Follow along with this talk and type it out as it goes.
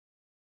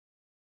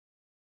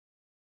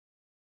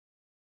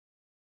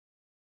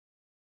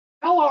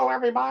Hello,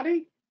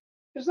 everybody.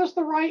 Is this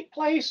the right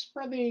place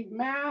for the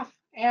math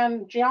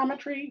and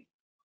geometry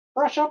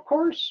brush-up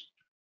course?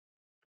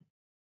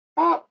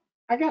 Oh,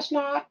 I guess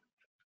not.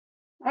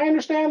 I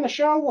understand the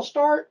show will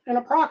start in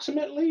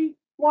approximately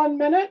 1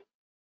 minute.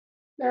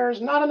 There's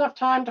not enough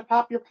time to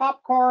pop your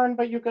popcorn,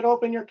 but you could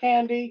open your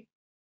candy,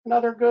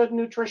 another good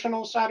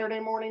nutritional Saturday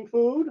morning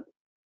food.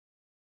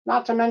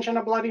 Not to mention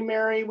a Bloody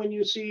Mary when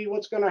you see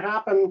what's going to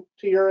happen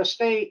to your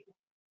estate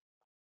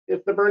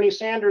if the Bernie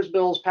Sanders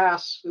bills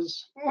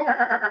passes.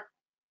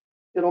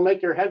 It'll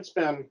make your head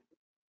spin.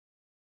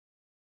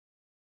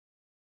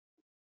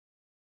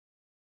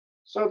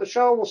 So the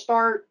show will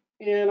start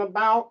in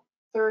about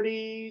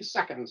 30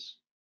 seconds.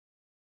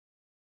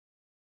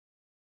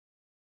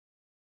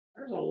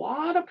 There's a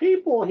lot of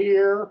people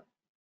here.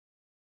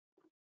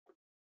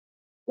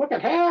 Look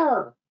at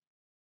hair.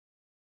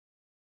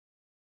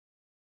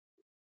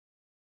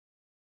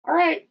 All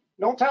right,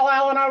 don't tell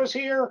Alan I was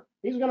here.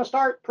 He's going to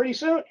start pretty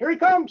soon. Here he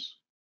comes.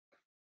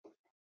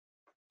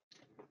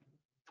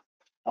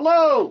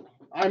 Hello,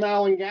 I'm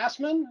Alan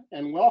Gassman,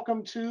 and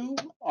welcome to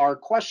our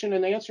question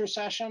and answer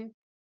session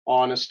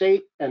on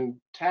estate and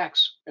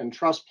tax and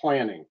trust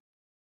planning.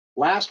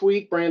 Last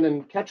week,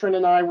 Brandon Ketron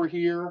and I were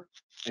here,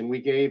 and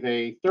we gave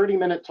a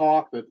 30-minute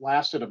talk that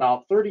lasted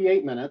about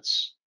 38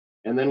 minutes,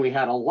 and then we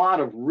had a lot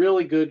of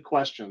really good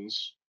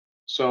questions.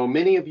 So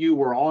many of you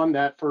were on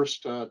that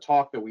first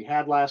talk that we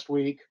had last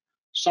week.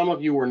 Some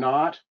of you were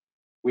not.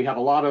 We have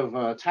a lot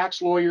of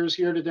tax lawyers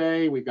here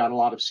today. We've got a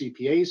lot of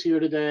CPAs here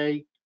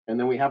today, and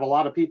then we have a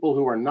lot of people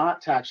who are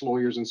not tax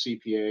lawyers and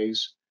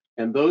CPAs,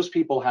 and those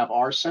people have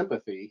our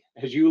sympathy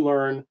as you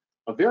learn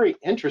a very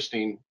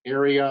interesting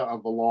area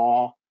of the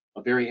law,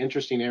 a very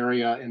interesting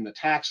area in the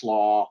tax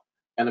law,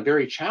 and a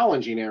very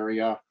challenging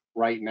area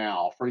right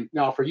now.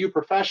 For you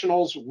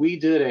professionals, we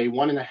did a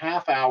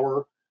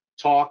 1.5-hour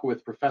talk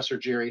with Professor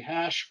Jerry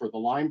Hesch for the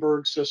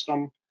Lineberg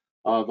system.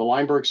 The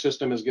Lineberg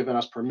system has given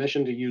us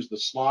permission to use the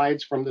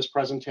slides from this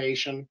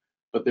presentation,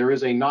 but there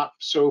is a not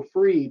so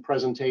free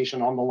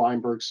presentation on the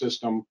Lineberg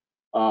system,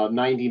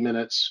 90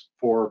 minutes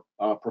for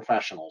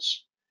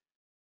professionals.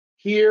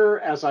 Here,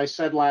 as I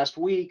said last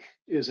week,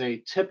 is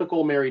a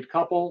typical married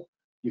couple.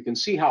 You can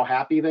see how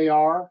happy they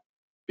are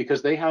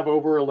because they have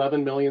over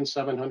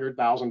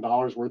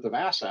 $11,700,000 worth of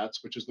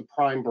assets, which is the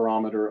prime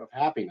barometer of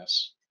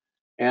happiness.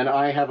 And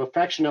I have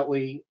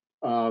affectionately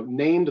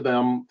named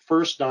them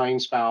first dying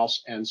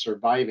spouse and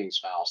surviving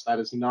spouse. That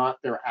is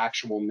not their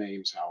actual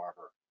names,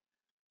 however.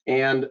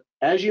 And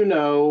as you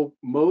know,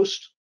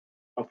 most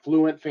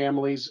affluent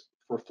families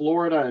for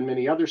Florida and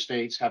many other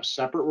states have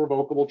separate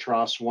revocable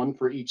trusts, one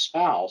for each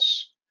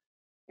spouse.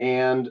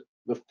 And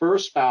the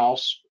first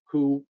spouse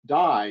who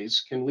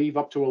dies can leave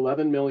up to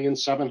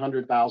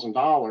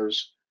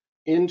 $11,700,000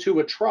 into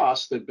a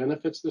trust that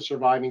benefits the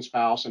surviving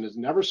spouse and is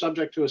never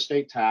subject to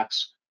estate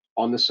tax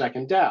on the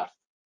second death.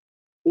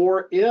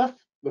 Or if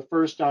the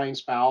first dying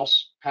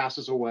spouse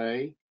passes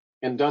away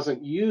and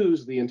doesn't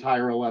use the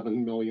entire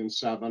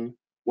 $11,700,000,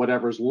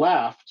 whatever's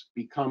left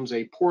becomes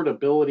a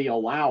portability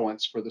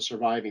allowance for the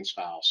surviving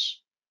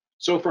spouse.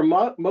 So for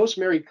most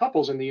married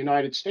couples in the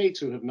United States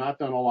who have not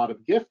done a lot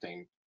of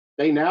gifting,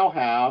 they now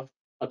have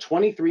a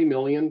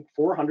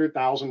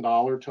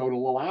 $23,400,000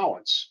 total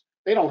allowance.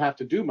 They don't have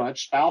to do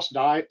much. Spouse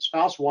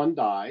one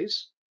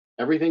dies,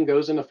 everything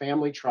goes in a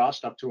family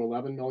trust up to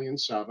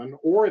 $11,700,000,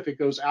 or if it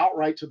goes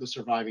outright to the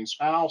surviving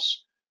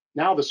spouse,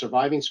 now the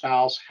surviving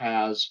spouse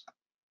has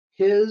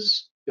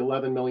his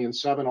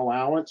 $11,700,000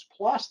 allowance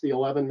plus the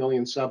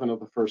 $11,700,000 of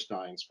the first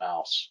dying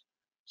spouse.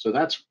 So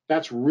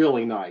that's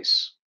really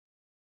nice.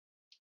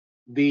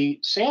 The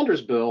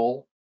Sanders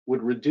bill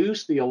would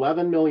reduce the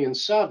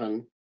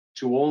 $11,700,000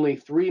 to only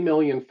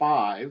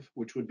 $3,500,000,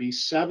 which would be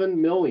 $7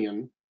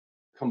 million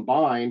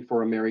combined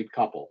for a married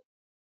couple.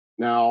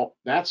 Now,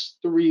 that's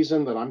the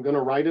reason that I'm going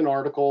to write an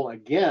article,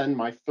 again,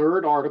 my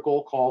third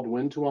article called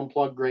When to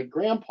Unplug Great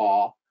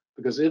Grandpa,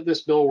 because if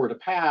this bill were to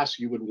pass,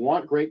 you would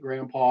want great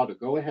grandpa to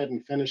go ahead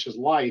and finish his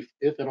life,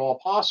 if at all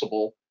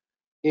possible,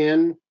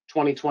 in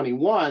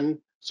 2021,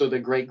 so that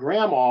great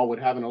grandma would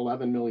have an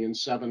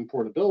 $11,700,000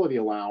 portability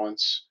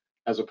allowance,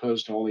 as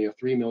opposed to only a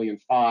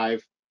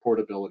 $3,500,000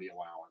 portability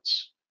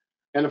allowance.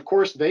 And of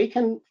course, they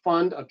can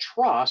fund a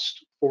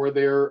trust for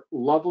their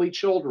lovely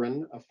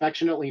children,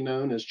 affectionately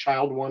known as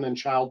Child 1 and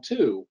Child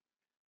 2.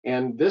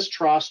 And this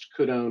trust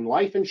could own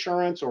life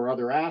insurance or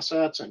other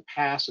assets and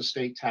pass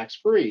estate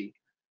tax-free.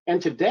 And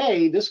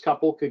today, this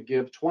couple could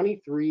give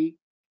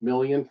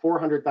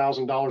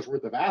 $23,400,000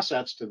 worth of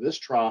assets to this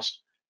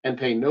trust and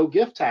pay no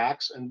gift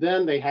tax, and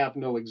then they have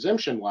no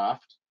exemption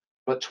left,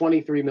 but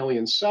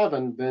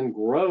 $23,700,000 then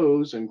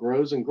grows and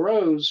grows and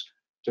grows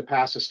to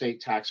pass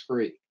estate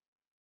tax-free.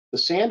 The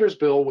Sanders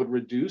bill would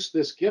reduce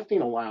this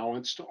gifting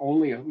allowance to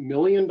only $1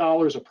 million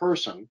a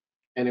person,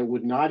 and it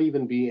would not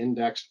even be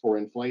indexed for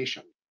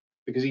inflation,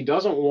 because he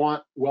doesn't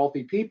want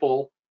wealthy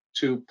people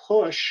to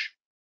push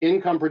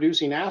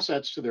income-producing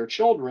assets to their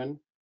children,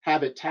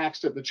 have it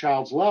taxed at the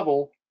child's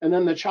level, and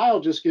then the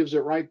child just gives it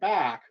right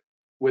back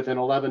with an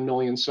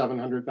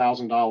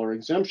 $11,700,000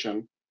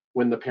 exemption,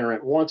 when the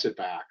parent wants it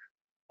back.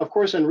 Of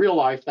course, in real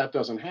life, that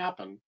doesn't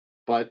happen,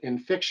 but in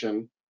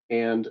fiction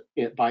and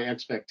by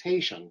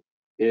expectation,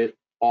 it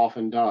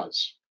often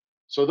does.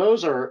 So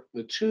those are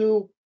the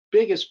two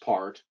biggest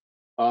part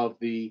of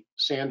the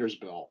Sanders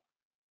bill.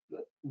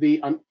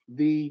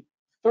 The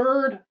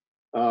third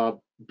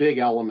big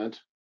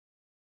element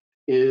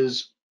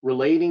is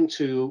relating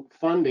to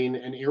funding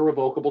an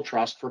irrevocable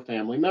trust for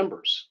family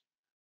members.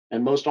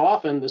 And most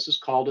often, this is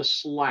called a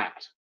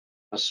SLAT,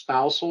 a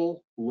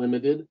spousal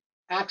limited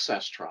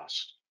access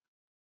trust.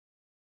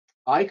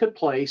 I could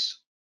place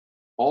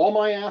all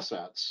my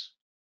assets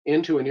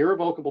into an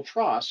irrevocable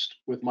trust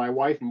with my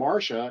wife,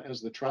 Marcia,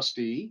 as the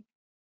trustee.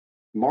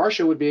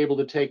 Marcia would be able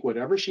to take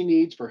whatever she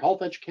needs for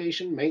health,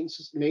 education,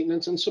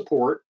 maintenance and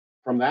support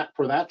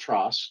for that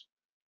trust,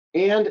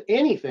 and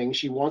anything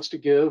she wants to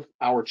give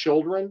our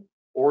children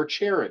or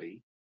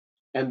charity.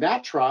 And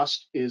that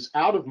trust is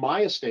out of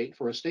my estate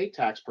for estate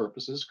tax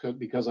purposes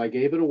because I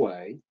gave it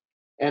away.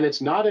 And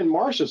it's not in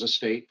Marcia's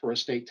estate for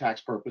estate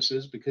tax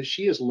purposes because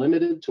she is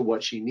limited to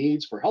what she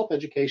needs for health,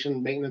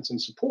 education, maintenance,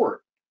 and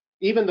support,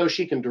 even though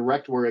she can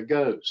direct where it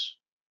goes.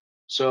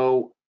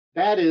 So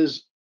that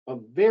is a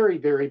very,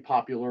 very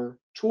popular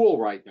tool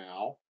right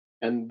now.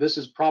 And this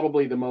is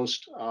probably the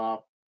most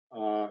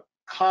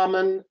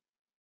common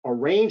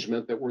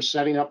arrangement that we're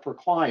setting up for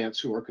clients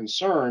who are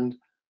concerned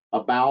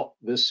about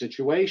this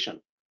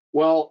situation.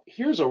 Well,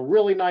 here's a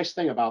really nice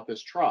thing about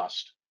this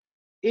trust.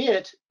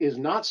 It is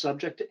not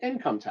subject to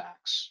income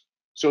tax.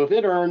 So if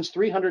it earns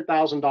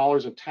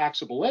 $300,000 of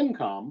taxable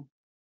income,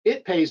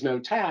 it pays no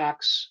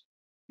tax.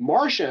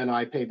 Marcia and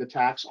I pay the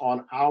tax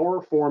on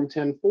our Form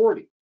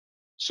 1040.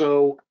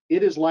 So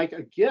it is like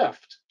a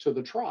gift to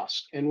the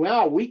trust. And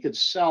now we could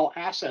sell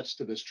assets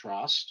to this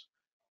trust,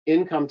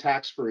 income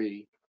tax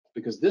free,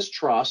 because this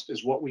trust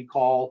is what we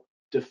call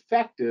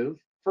defective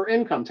for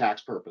income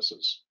tax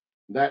purposes.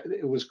 That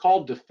it was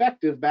called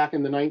defective back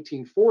in the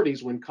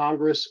 1940s when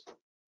Congress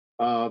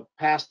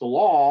passed the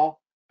law,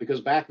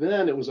 because back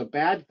then it was a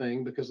bad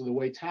thing because of the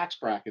way tax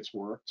brackets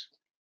worked.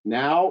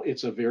 Now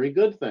it's a very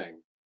good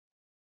thing.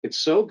 It's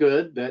so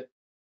good that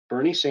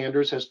Bernie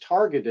Sanders has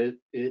targeted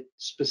it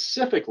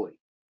specifically.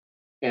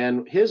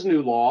 And his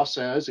new law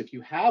says if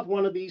you have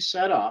one of these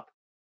set up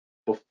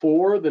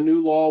before the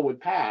new law would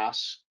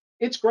pass,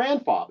 it's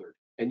grandfathered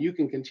and you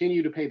can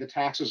continue to pay the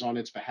taxes on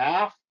its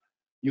behalf.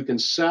 You can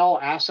sell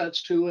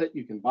assets to it,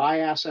 you can buy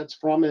assets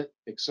from it,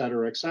 et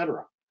cetera, et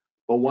cetera.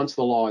 But once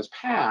the law is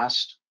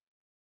passed,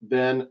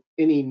 then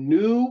any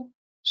new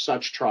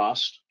such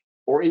trust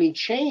or any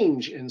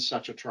change in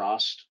such a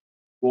trust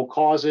will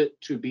cause it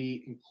to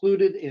be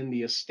included in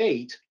the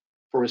estate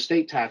for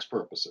estate tax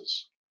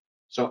purposes.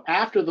 So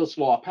after this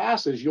law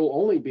passes, you'll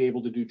only be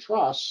able to do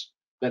trusts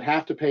that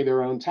have to pay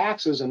their own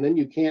taxes, and then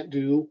you can't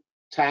do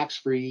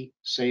tax-free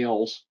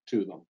sales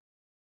to them.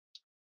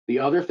 The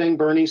other thing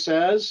Bernie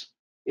says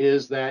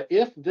is that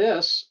if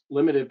this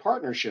limited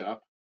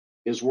partnership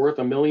is worth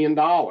 $1 million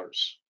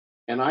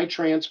and I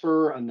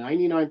transfer a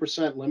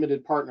 99%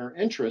 limited partner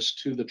interest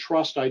to the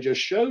trust I just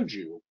showed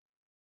you,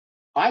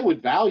 I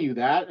would value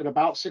that at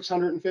about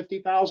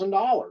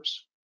 $650,000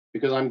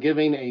 because I'm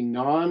giving a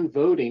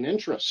non-voting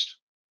interest.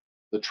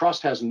 The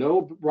trust has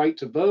no right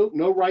to vote,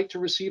 no right to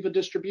receive a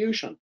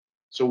distribution.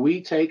 So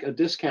we take a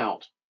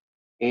discount,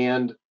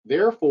 and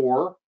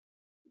therefore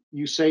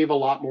you save a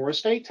lot more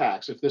estate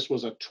tax. If this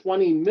was a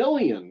 $20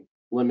 million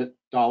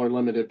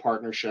limited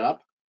partnership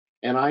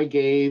and I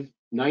gave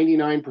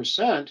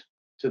 99%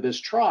 to this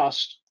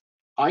trust,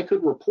 I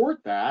could report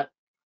that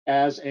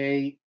as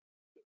a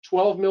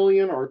 $12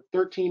 million or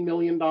 $13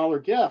 million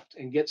gift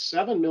and get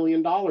 $7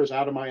 million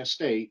out of my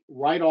estate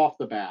right off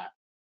the bat.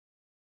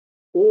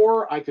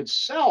 Or I could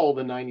sell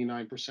the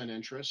 99%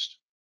 interest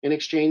in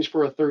exchange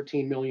for a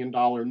 $13 million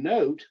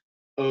note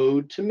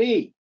owed to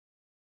me.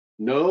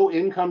 No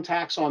income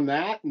tax on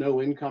that,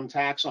 no income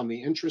tax on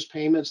the interest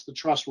payments the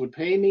trust would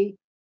pay me.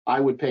 I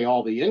would pay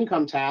all the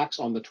income tax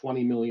on the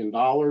 $20 million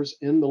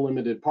in the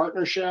limited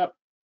partnership,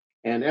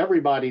 and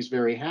everybody's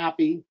very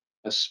happy,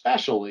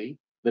 especially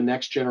the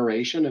next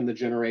generation and the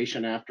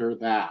generation after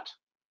that.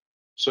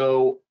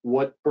 So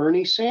what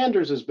Bernie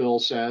Sanders' bill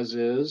says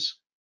is,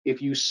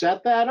 if you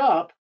set that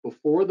up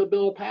before the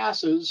bill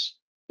passes,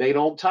 they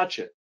don't touch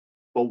it.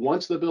 But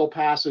once the bill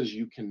passes,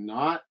 you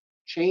cannot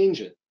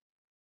change it.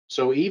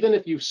 So even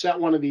if you've set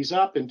one of these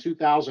up in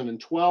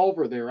 2012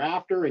 or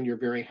thereafter and you're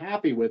very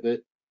happy with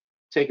it,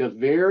 take a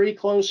very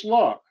close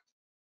look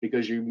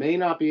because you may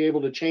not be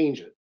able to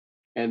change it.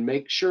 And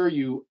make sure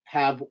you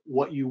have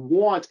what you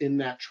want in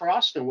that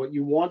trust and what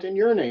you want in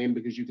your name,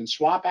 because you can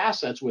swap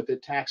assets with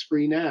it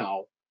tax-free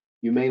now.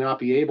 You may not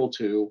be able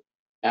to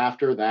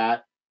after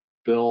that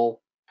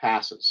bill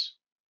passes.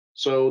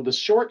 So the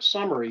short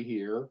summary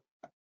here,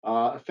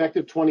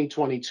 effective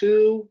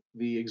 2022,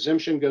 the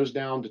exemption goes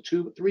down to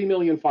 $3.5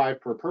 million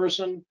per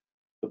person.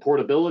 The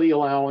portability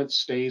allowance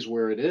stays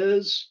where it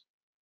is.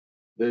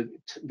 The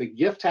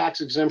gift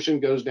tax exemption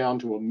goes down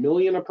to $1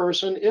 million a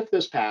person if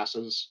this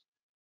passes.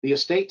 The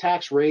estate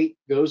tax rate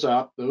goes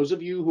up. Those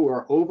of you who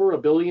are over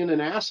 $1 billion in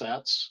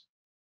assets,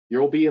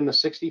 you'll be in the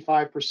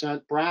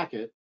 65%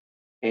 bracket.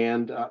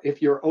 And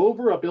if you're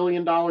over $1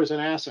 billion in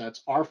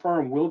assets, our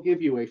firm will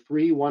give you a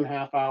free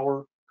 1/2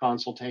 hour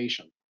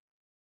consultation.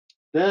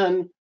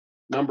 Then,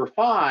 number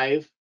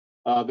 5,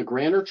 the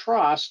grantor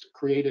trust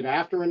created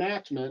after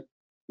enactment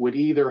would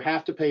either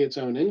have to pay its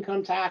own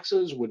income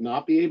taxes, would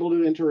not be able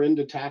to enter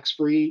into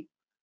tax-free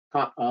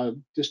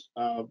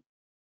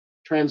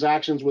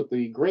transactions with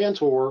the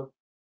grantor,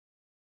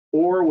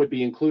 or would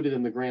be included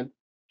in the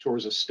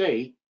grantor's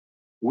estate.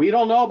 We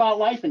don't know about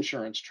life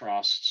insurance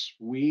trusts.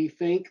 We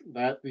think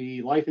that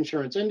the life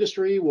insurance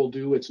industry will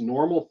do its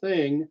normal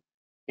thing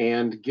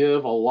and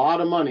give a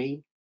lot of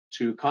money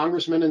to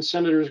congressmen and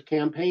senators'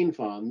 campaign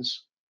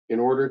funds in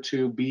order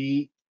to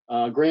be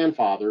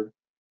grandfathered.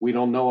 We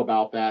don't know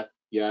about that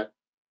yet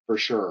for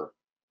sure.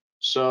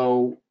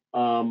 So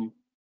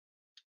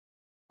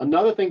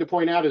another thing to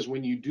point out is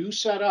when you do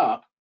set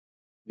up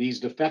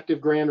these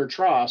defective grantor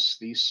trusts,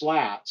 these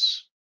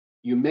slats,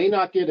 you may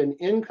not get an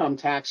income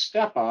tax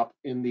step up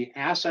in the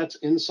assets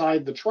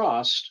inside the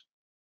trust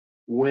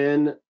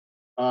when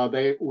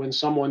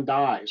someone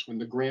dies, when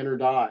the grantor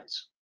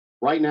dies.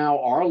 Right now,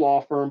 our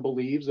law firm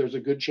believes there's a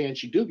good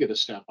chance you do get a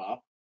step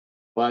up,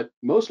 but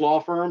most law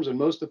firms and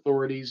most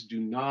authorities do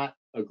not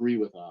agree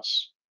with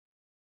us.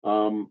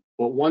 But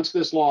once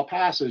this law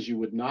passes, you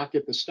would not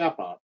get the step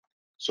up.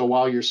 So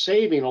while you're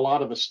saving a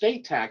lot of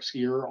estate tax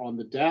here on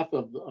the death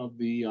of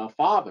the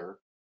father,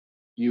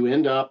 you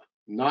end up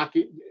not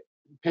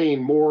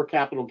paying more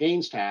capital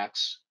gains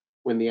tax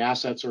when the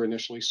assets are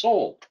initially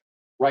sold.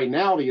 Right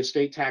now, the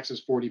estate tax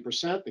is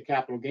 40%, the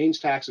capital gains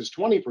tax is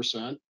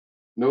 20%.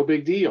 No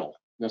big deal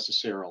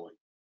necessarily,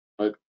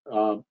 but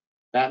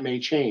that may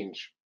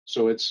change.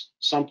 So it's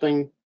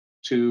something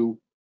to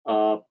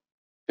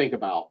think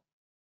about.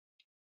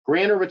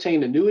 Grantor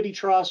retained annuity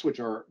trusts, which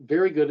are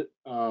very good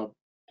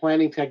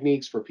planning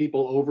techniques for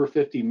people over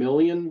 50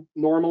 million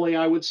normally,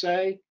 I would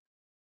say.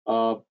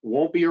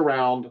 Won't be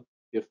around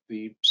if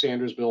the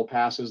Sanders bill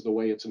passes the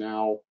way it's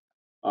now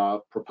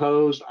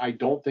proposed. I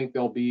don't think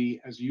they'll be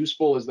as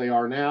useful as they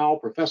are now.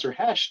 Professor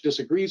Hesch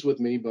disagrees with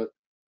me, but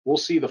we'll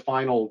see the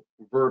final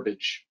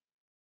verbiage.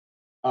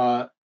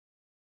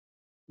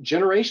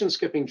 Generation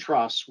skipping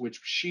trusts, which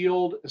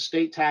shield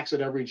estate tax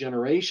at every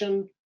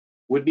generation,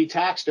 would be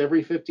taxed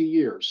every 50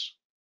 years.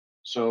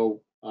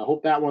 So I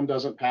hope that one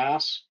doesn't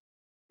pass.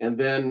 And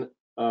then,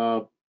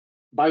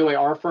 by the way,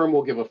 our firm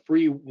will give a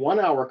free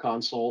 1-hour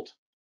consult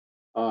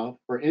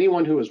for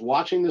anyone who is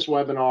watching this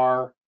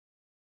webinar,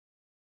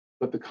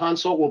 but the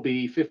consult will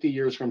be 50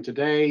 years from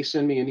today.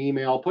 Send me an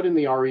email, put in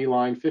the RE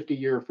line,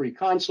 50-year free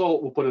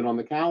consult. We'll put it on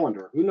the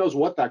calendar. Who knows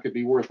what that could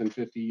be worth in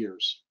 50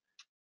 years?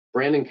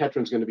 Brandon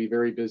Ketron's going to be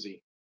very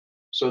busy.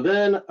 So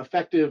then,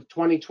 effective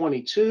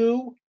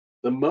 2022,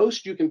 the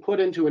most you can put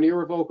into an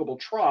irrevocable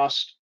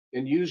trust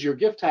and use your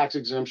gift tax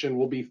exemption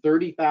will be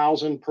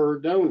 $30,000 per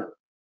donor.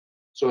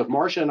 So if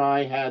Marcia and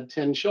I had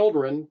 10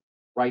 children,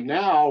 right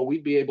now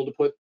we'd be able to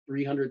put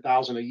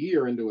 $300,000 a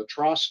year into a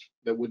trust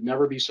that would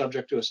never be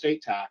subject to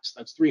estate tax.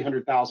 That's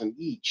 $300,000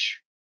 each.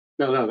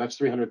 No, that's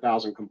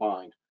 $300,000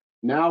 combined.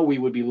 Now we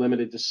would be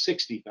limited to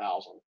 $60,000.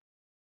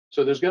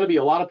 So there's going to be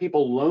a lot of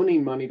people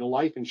loaning money to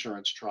life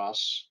insurance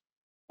trusts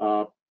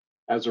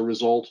as a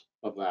result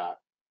of that.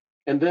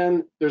 And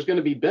then there's going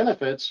to be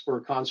benefits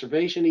for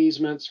conservation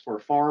easements, for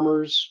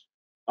farmers,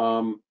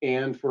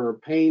 and for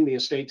paying the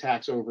estate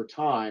tax over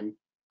time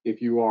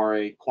if you are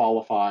a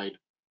qualified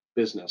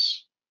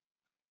business.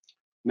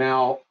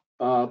 Now,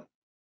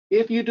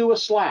 if you do a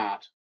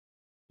slat,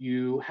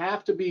 you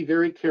have to be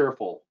very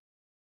careful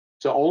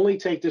to only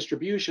take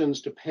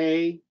distributions to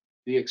pay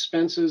the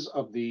expenses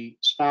of the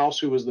spouse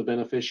who is the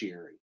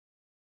beneficiary.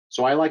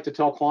 So I like to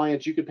tell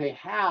clients you could pay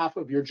half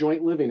of your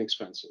joint living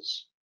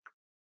expenses,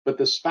 but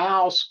the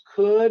spouse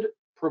could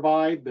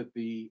provide that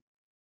the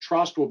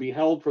trust will be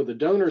held for the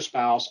donor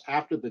spouse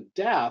after the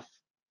death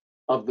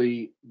of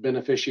the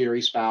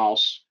beneficiary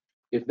spouse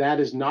if that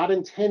is not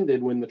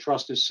intended when the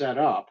trust is set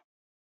up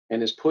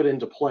and is put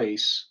into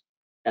place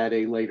at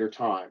a later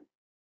time.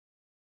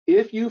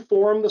 If you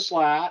form the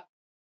slat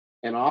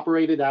and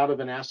operate it out of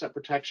an asset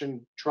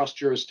protection trust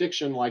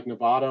jurisdiction like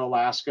Nevada,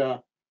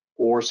 Alaska,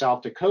 or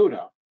South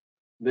Dakota,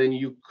 then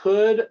you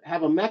could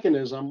have a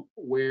mechanism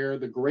where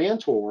the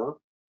grantor,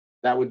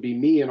 that would be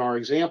me in our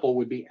example,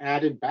 would be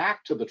added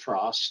back to the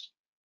trust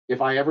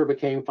if I ever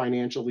became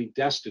financially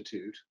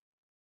destitute,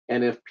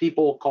 and if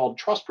people called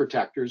trust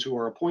protectors who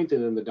are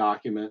appointed in the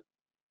document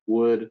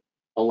would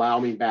allow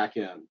me back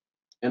in.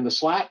 And the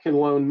slat can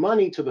loan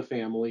money to the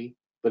family,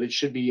 but it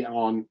should be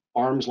on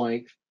arm's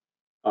length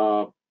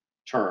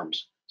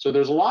terms. So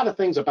there's a lot of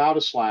things about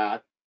a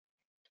slat.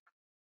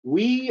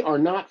 We are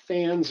not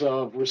fans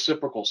of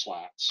reciprocal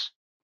slats.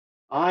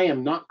 I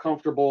am not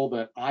comfortable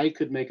that I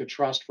could make a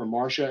trust for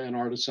Marcia and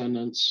our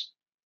descendants,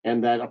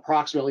 and that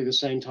approximately the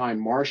same time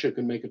Marcia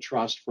could make a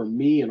trust for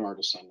me and our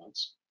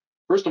descendants.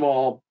 First of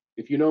all,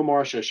 if you know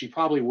Marcia, she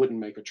probably wouldn't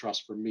make a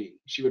trust for me.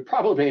 She would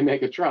probably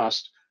make a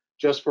trust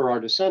just for our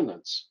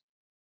descendants.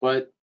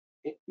 But,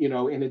 you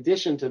know, in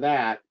addition to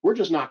that, we're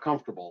just not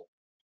comfortable.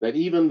 that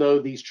even though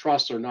these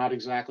trusts are not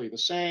exactly the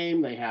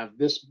same, they have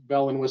this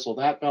bell and whistle,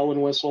 that bell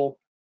and whistle,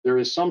 there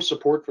is some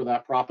support for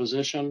that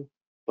proposition,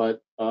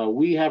 but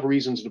we have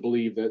reasons to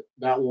believe that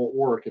that won't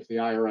work if the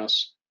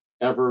IRS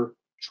ever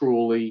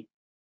truly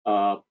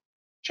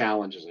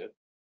challenges it.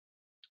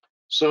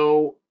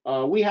 So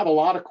we have a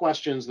lot of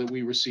questions that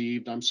we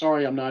received. I'm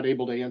sorry I'm not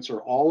able to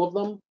answer all of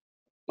them,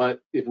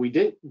 but if we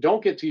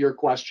don't get to your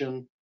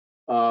question,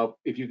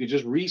 if you could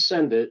just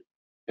resend it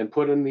and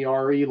put in the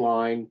RE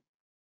line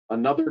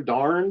another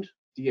darned,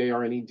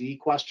 D-A-R-N-E-D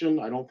question.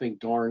 I don't think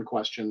darn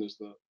question is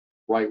the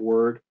right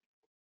word.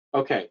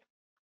 Okay.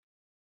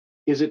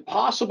 Is it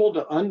possible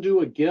to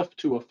undo a gift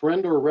to a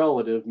friend or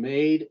relative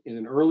made in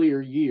an earlier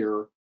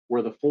year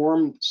where the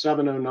Form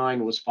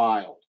 709 was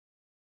filed?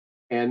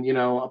 And, you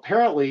know,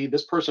 apparently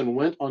this person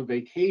went on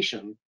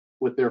vacation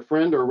with their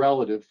friend or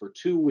relative for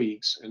 2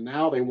 weeks, and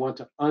now they want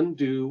to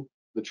undo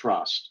the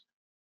trust.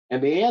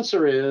 And the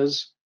answer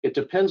is, it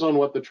depends on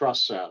what the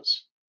trust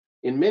says.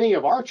 In many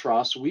of our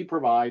trusts, we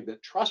provide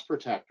that trust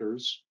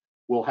protectors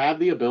will have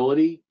the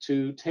ability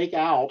to take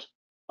out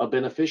a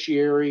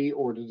beneficiary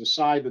or to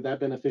decide that that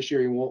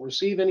beneficiary won't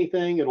receive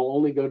anything. It'll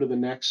only go to the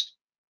next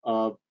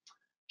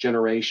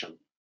generation.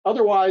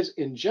 Otherwise,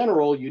 in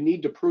general, you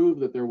need to prove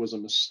that there was a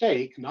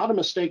mistake, not a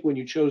mistake when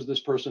you chose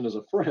this person as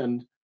a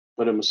friend,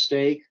 but a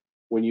mistake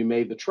when you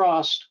made the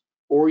trust,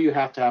 or you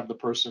have to have the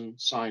person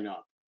sign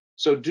up.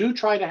 So do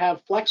try to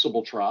have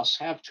flexible trusts,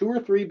 have 2 or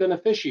 3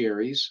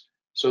 beneficiaries,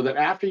 so that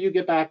after you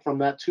get back from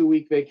that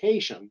 2-week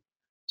vacation,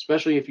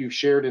 especially if you've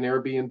shared an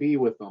Airbnb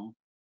with them,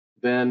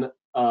 then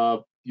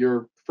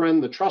your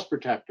friend, the trust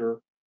protector,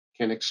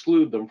 can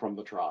exclude them from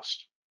the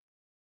trust.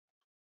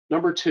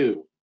 Number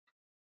 2,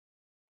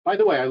 by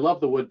the way, I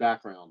love the wood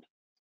background.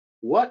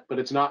 But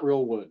it's not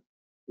real wood.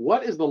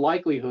 What is the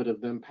likelihood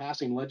of them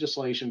passing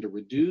legislation to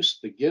reduce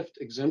the gift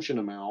exemption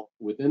amount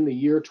within the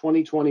year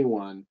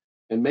 2021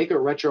 and make it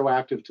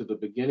retroactive to the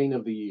beginning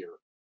of the year?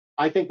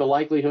 I think the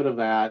likelihood of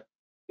that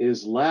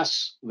is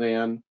less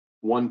than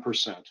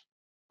 1%.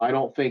 I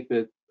don't think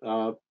that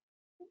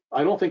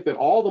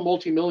all the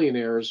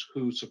multimillionaires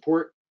who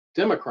support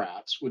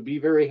Democrats would be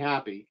very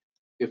happy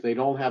if they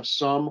don't have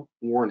some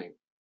warning.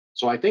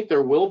 So I think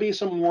there will be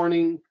some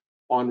warning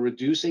on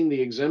reducing the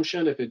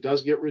exemption if it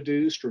does get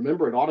reduced.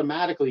 Remember, it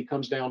automatically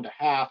comes down to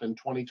half in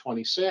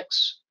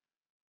 2026.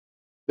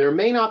 There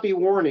may not be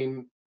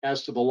warning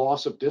as to the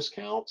loss of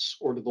discounts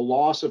or to the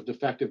loss of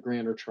defective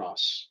grantor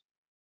trusts.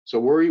 So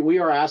we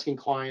are asking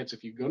clients,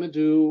 if you're going to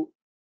do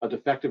a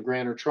defective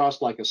grantor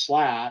trust like a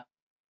SLAT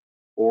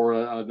or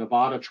a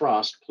Nevada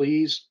trust,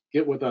 please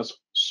get with us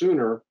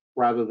sooner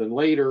rather than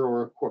later,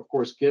 or of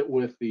course, get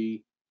with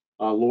the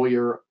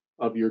lawyer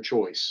of your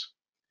choice.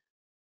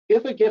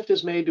 If a gift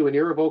is made to an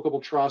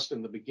irrevocable trust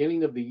in the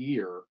beginning of the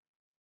year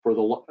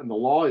and the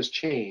law is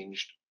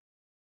changed,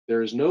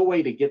 there is no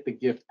way to get the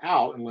gift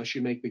out unless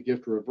you make the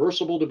gift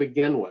reversible to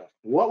begin with.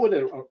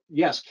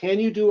 Yes, can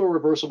you do a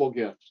reversible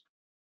gift?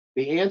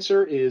 The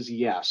answer is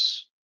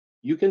yes.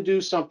 You can do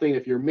something,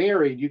 if you're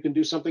married, you can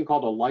do something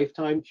called a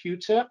lifetime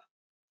Q-tip,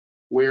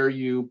 where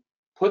you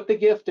put the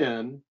gift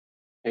in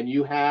and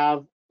you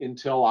have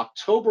until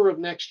October of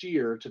next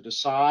year to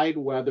decide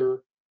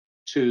whether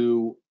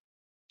to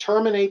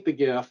terminate the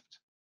gift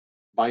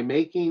by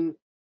making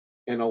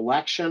an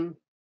election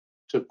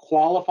to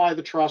qualify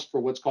the trust for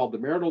what's called the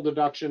marital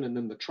deduction, and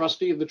then the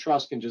trustee of the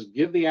trust can just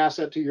give the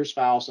asset to your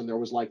spouse and there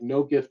was like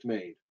no gift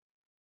made.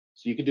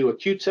 So you can do a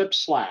Q-tip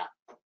SLAT,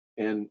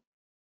 and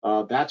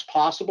that's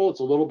possible.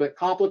 It's a little bit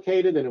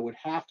complicated, and it would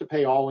have to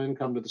pay all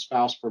income to the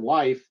spouse for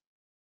life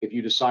if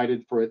you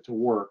decided for it to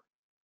work.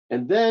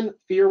 And then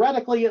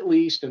theoretically, at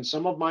least, and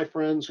some of my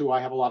friends who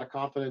I have a lot of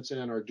confidence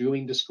in are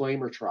doing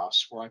disclaimer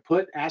trusts, where I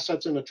put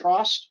assets in a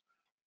trust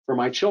for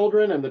my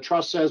children, and the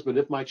trust says, but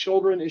if my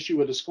children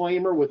issue a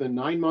disclaimer within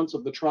 9 months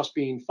of the trust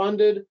being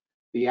funded,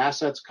 the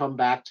assets come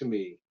back to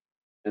me.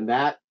 And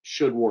that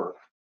should work.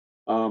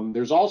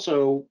 There's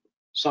also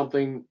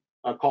something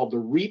called the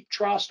REAP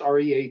trust,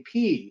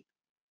 R-E-A-P,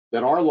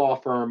 that our law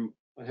firm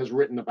has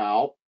written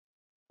about.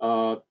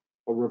 A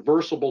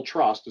reversible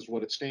trust is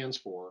what it stands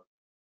for.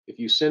 If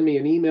you send me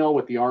an email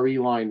with the RE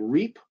line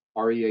REAP,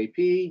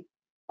 R-E-A-P,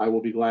 I will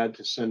be glad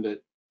to send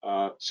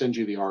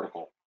you the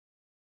article.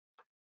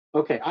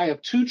 Okay, I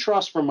have 2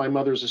 trusts from my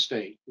mother's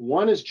estate.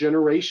 One is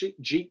generation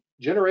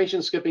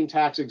skipping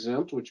tax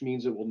exempt, which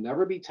means it will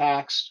never be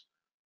taxed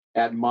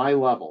at my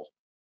level.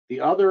 The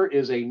other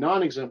is a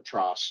non-exempt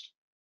trust.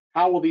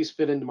 How will these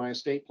fit into my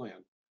estate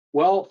plan?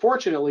 Well,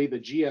 fortunately, the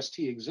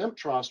GST exempt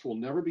trust will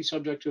never be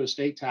subject to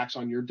estate tax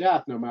on your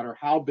death, no matter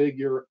how big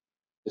your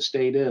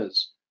estate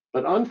is.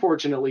 But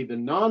unfortunately, the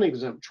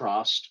non-exempt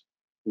trust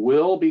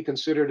will be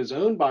considered as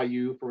owned by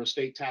you for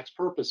estate tax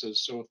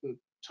purposes. So if the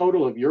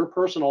total of your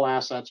personal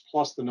assets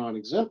plus the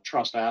non-exempt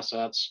trust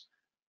assets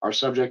are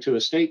subject to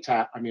estate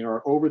tax,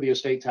 are over the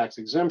estate tax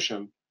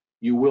exemption,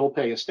 you will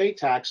pay estate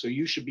tax. So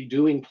you should be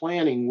doing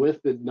planning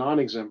with the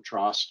non-exempt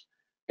trust,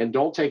 and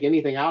don't take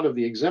anything out of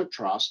the exempt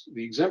trust.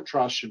 The exempt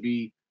trust should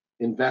be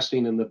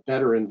investing in the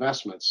better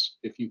investments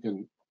if you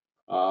can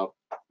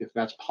if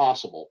that's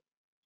possible.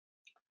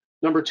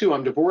 Number two,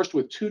 I'm divorced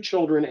with two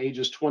children,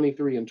 ages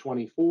 23 and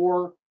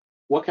 24.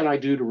 What can I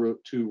do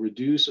to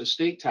reduce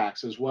estate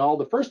taxes? Well,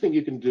 the first thing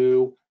you can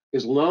do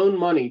is loan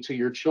money to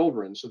your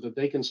children so that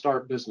they can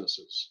start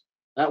businesses.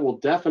 That will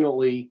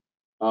definitely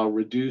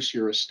reduce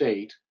your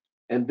estate.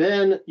 And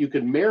then you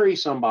could marry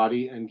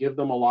somebody and give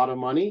them a lot of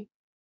money,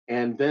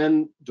 and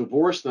then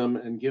divorce them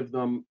and give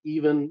them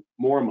even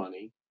more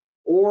money.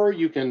 Or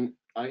you can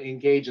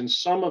engage in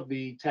some of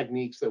the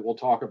techniques that we'll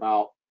talk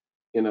about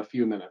in a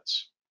few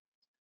minutes.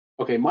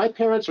 Okay, my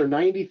parents are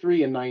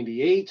 93 and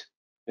 98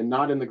 and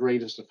not in the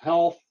greatest of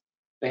health.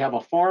 They have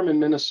a farm in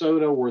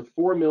Minnesota worth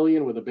 4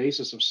 million with a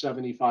basis of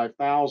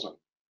 75,000.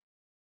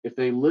 If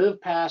they live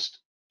past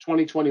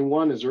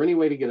 2021, is there any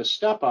way to get a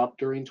step up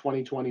during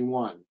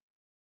 2021?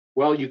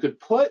 Well, you could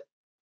put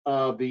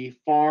the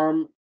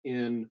farm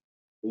in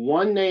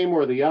one name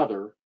or the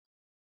other,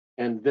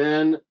 and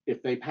then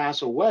if they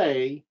pass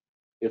away,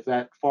 if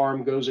that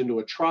farm goes into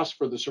a trust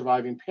for the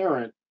surviving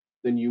parent,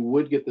 then you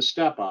would get the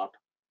step up.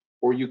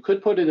 Or you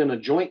could put it in a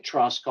joint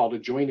trust called a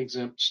joint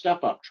exempt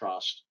step-up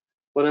trust.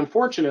 But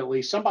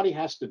unfortunately, somebody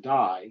has to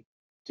die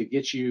to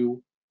get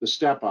you the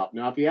step up.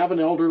 Now, if you have an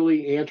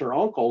elderly aunt or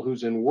uncle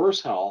who's in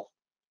worse health,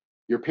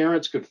 your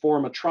parents could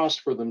form a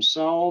trust for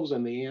themselves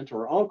and the aunt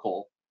or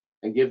uncle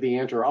and give the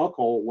aunt or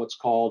uncle what's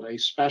called a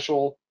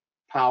special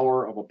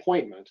power of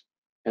appointment.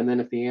 And then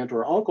if the aunt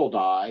or uncle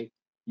die,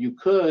 you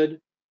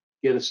could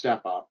get a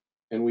step up.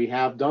 And we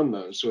have done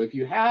those. So if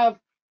you have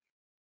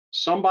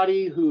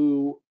somebody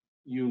who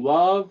you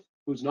love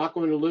who's not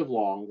going to live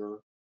longer,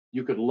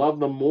 you could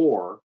love them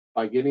more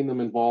by getting them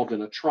involved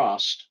in a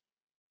trust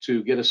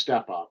to get a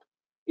step up.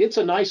 It's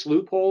a nice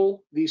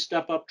loophole, these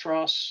step up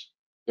trusts.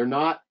 They're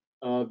not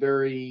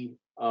very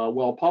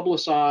well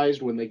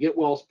publicized. When they get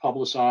well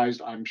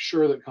publicized, I'm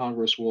sure that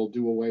Congress will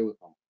do away with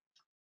them.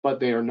 But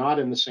they are not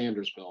in the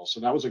Sanders bill. So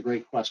that was a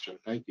great question.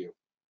 Thank you.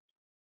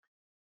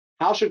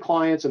 How should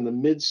clients in the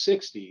mid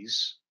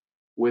 60s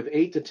with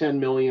 8 to 10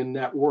 million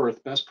net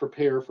worth best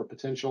prepare for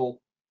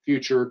potential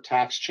future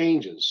tax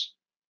changes?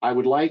 I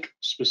would like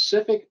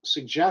specific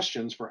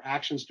suggestions for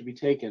actions to be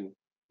taken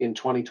in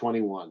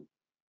 2021.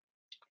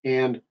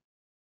 And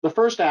the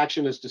first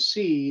action is to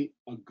see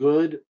a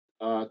good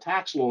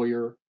tax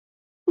lawyer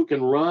who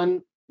can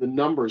run the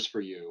numbers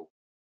for you.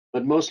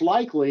 But most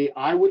likely,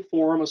 I would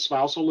form a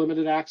spousal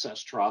limited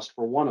access trust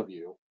for one of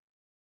you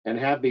and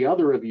have the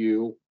other of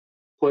you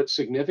put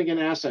significant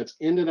assets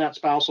into that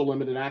spousal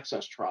limited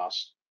access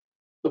trust.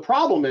 The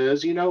problem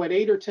is, at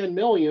 8 or 10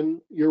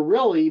 million, you're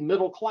really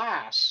middle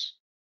class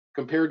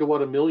compared to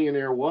what a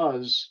millionaire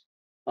was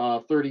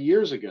 30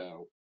 years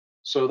ago.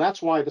 So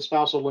that's why the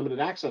spousal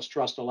limited access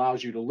trust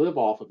allows you to live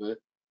off of it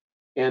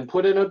and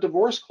put in a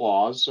divorce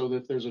clause so that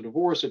if there's a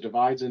divorce, it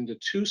divides into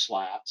two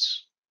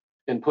slats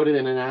and put it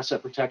in an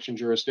asset protection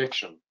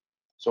jurisdiction.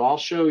 So I'll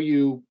show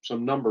you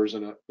some numbers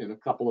in a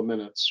couple of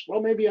minutes.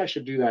 Well, maybe I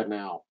should do that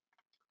now.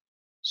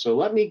 So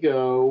let me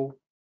go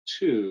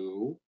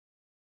to,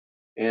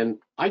 and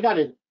I got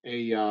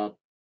a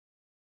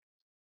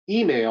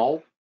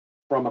email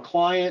from a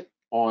client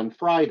on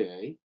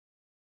Friday,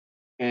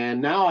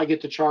 and now I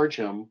get to charge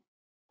him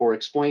for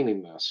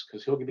explaining this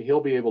because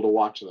he'll be able to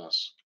watch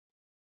this.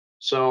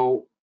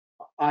 So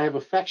I have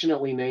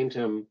affectionately named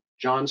him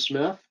John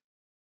Smith.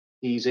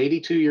 He's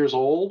 82 years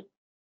old,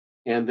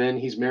 and then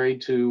he's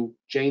married to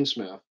Jane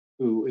Smith,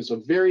 who is a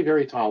very,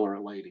 very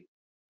tolerant lady.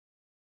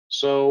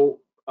 So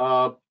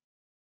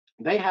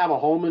they have a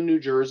home in New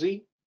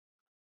Jersey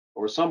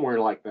or somewhere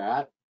like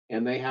that,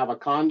 and they have a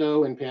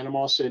condo in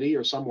Panama City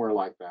or somewhere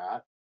like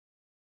that,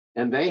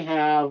 and they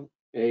have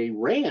a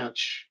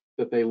ranch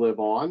that they live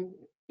on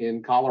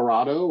in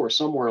Colorado or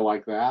somewhere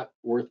like that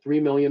worth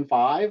 $3.5 million.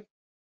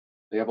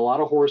 They have a lot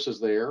of horses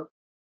there.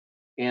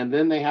 And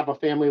then they have a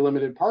family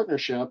limited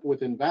partnership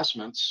with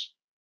investments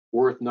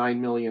worth $9.8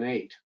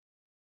 million.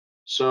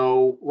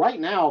 So right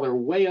now they're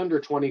way under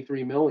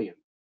 23 million,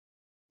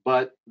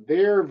 but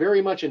they're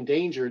very much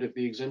endangered if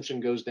the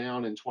exemption goes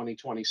down in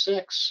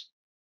 2026,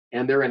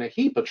 and they're in a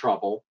heap of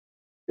trouble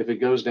if it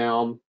goes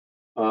down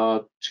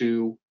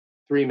to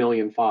 3.5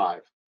 million.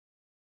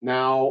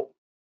 Now,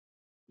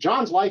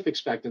 John's life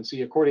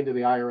expectancy, according to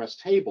the IRS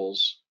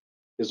tables,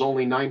 is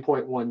only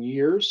 9.1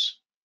 years.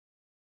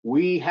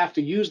 We have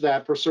to use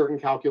that for certain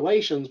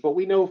calculations, but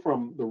we know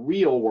from the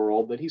real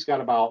world that he's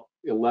got about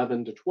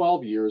 11 to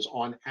 12 years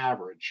on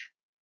average.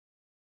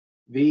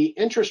 The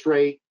interest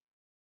rate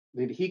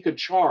that he could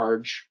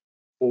charge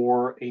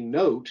for a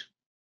note,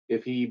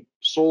 if he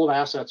sold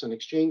assets in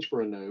exchange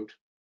for a note,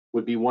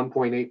 would be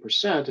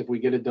 1.8% if we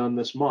get it done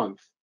this month.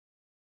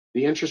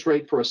 The interest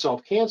rate for a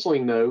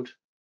self-canceling note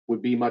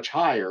would be much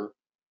higher.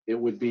 It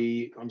would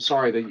be, I'm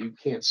sorry that you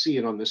can't see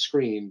it on the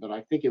screen, but I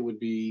think it would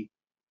be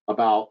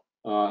about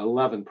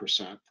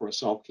 11% for a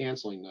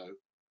self-canceling note.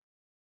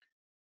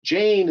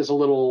 Jane is a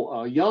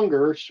little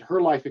younger.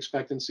 Her life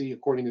expectancy,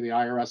 according to the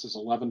IRS, is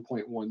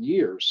 11.1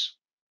 years.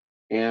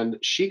 And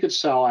she could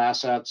sell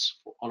assets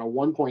on a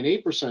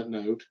 1.8%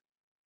 note,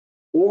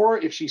 or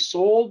if she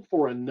sold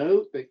for a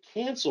note that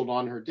canceled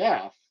on her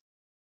death,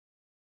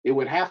 it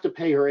would have to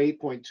pay her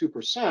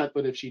 8.2%,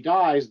 but if she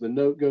dies, the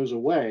note goes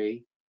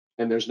away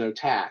and there's no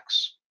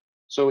tax.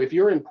 So if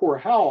you're in poor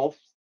health,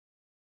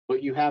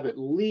 but you have at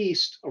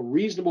least a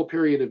reasonable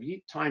period of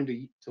time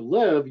to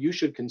live, you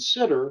should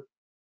consider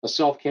a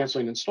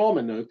self-canceling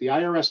installment note. The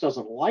IRS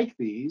doesn't like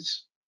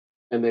these,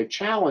 and they've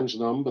challenged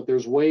them, but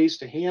there's ways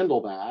to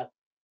handle that.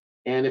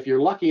 And if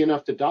you're lucky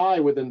enough to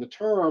die within the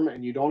term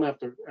and you don't have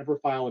to ever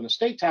file an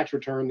estate tax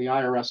return, the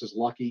IRS is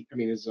lucky. I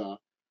mean, is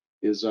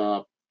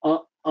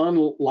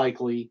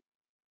unlikely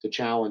to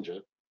challenge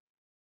it.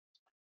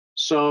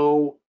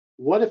 So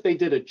what if they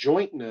did a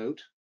joint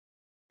note?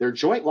 Their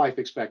joint life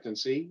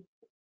expectancy,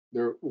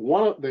 there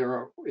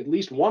are at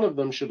least one of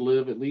them should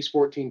live at least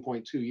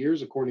 14.2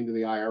 years according to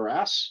the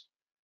IRS,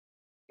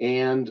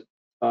 and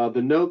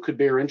the note could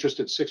bear interest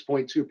at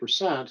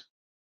 6.2%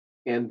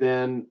 and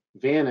then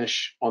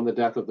vanish on the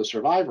death of the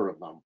survivor of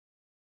them.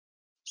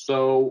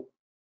 So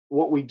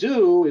what we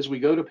do is we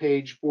go to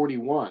page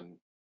 41,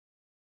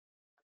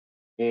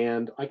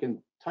 and I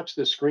can touch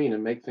this screen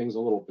and make things a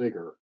little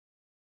bigger.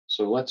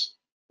 So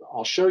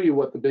I'll show you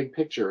what the big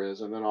picture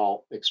is, and then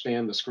I'll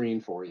expand the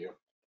screen for you.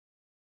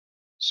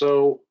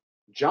 So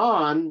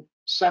John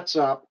sets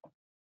up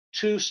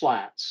 2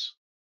 slats.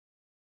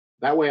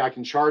 That way I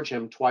can charge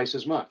him twice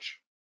as much.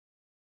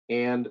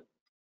 And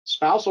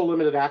spousal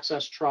limited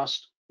access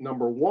trust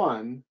number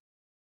 1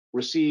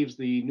 receives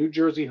the New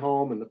Jersey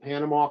home and the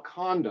Panama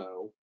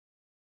condo,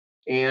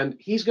 and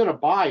he's going to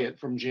buy it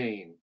from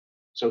Jane.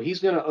 So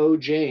he's going to owe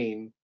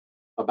Jane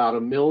about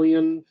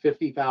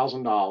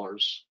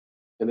 $1,050,000,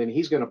 and then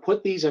he's going to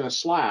put these in a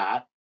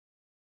slat,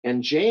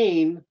 and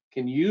Jane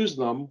can use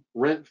them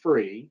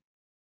rent-free,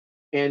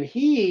 and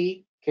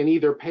he can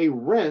either pay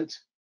rent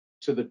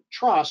to the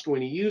trust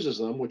when he uses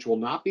them, which will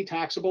not be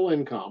taxable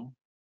income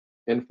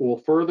and will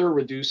further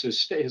reduce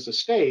his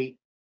estate,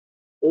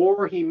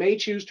 or he may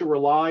choose to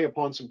rely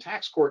upon some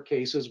tax court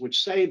cases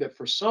which say that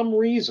for some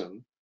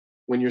reason,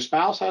 when your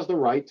spouse has the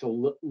right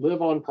to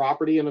live on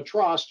property in a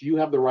trust, you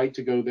have the right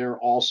to go there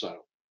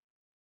also.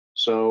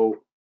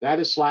 So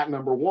that is slat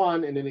number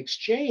 1, and in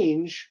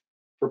exchange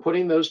for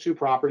putting those 2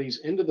 properties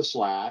into the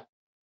slat,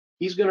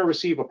 he's going to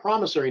receive a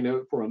promissory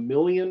note for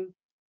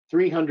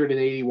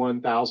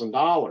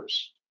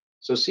 $1,381,000.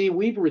 So see,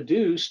 we've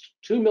reduced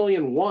 $2.1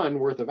 million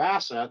worth of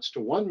assets to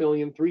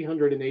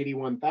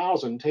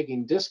 $1,381,000,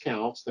 taking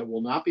discounts that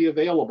will not be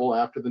available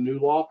after the new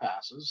law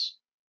passes.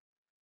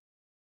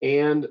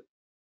 And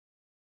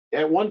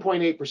at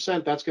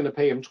 1.8%, that's going to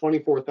pay him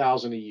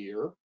 $24,000 a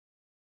year.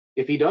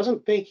 If he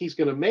doesn't think he's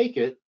going to make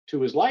it to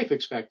his life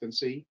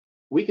expectancy,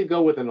 we could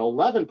go with an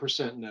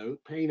 11% note,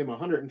 paying him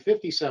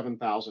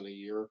 $157,000 a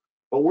year.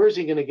 But where's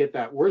he going to get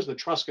that? Where's the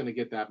trust going to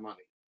get that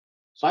money?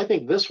 So I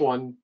think this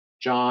one,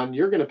 John,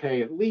 you're going to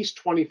pay at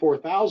least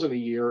 $24,000 a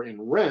year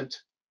in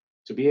rent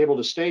to be able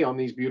to stay on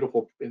these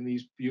beautiful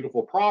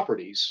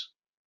properties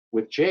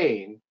with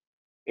Jane,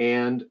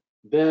 and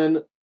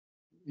then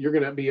you're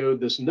going to be owed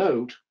this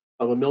note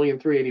of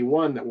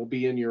 $1,381,000 that will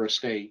be in your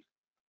estate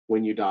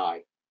when you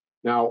die.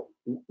 Now,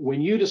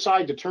 when you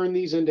decide to turn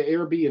these into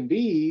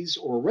Airbnbs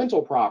or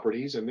rental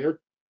properties, and they're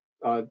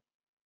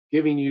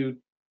giving you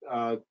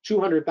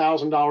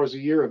 $200,000 a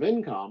year of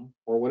income,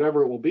 or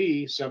whatever it will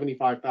be,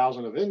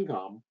 $75,000 of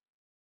income,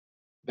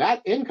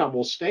 that income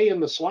will stay in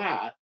the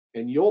slat,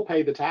 and you'll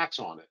pay the tax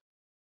on it,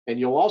 and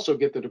you'll also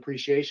get the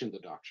depreciation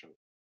deduction.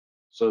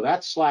 So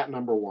that's slat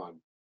number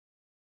 1.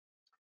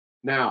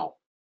 Now,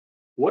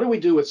 what do we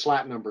do with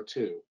slat number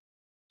 2?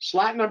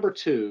 Slat number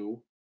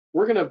 2,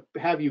 we're going to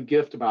have you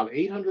gift about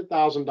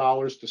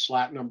 $800,000 to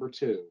slat number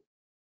 2,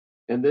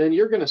 and then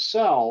you're going to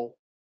sell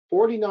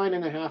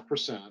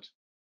 49.5%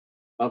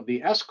 of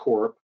the S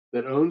corp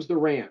that owns the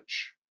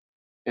ranch,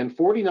 and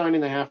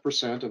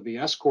 49.5% of the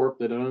S corp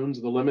that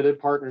owns the limited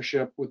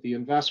partnership with the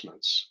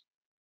investments,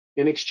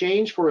 in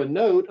exchange for a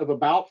note of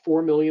about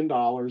 $4 million.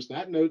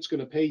 That note's going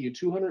to pay you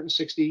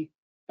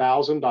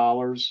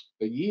 $260,000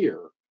 a year.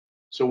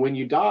 So when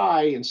you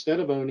die, instead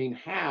of owning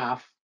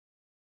half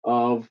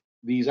of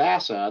these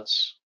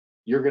assets,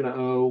 you're going to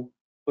own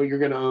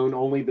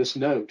only this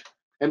note.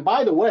 And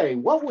by the way,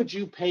 what would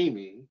you pay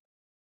me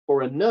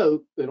for a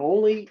note that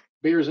only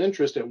bears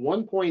interest at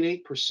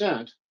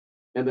 1.8%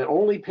 and that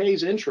only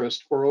pays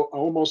interest for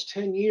almost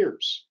 10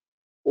 years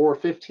or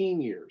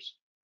 15 years?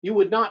 You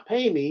would not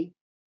pay me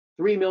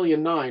 $3.9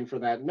 million for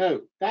that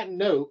note. That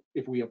note,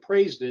 if we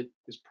appraised it,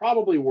 is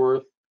probably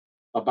worth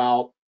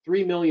about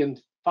 $3.5 million.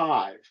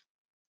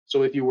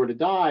 So if you were to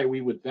die,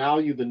 we would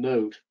value the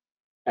note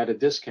at a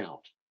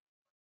discount.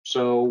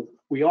 So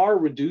we are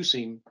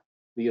reducing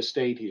the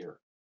estate here.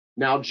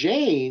 Now,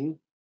 Jane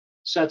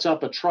sets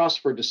up a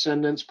trust for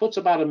descendants, puts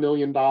about $1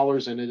 million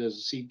in it as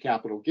a seed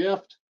capital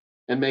gift,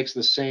 and makes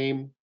the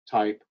same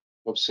type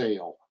of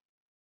sale.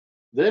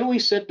 Then we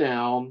sit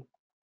down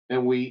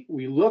and we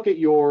look at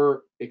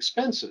your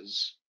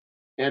expenses.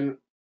 And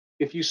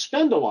if you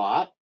spend a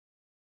lot,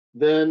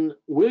 then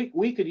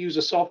we could use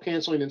a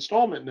self-canceling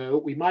installment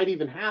note. We might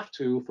even have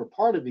to for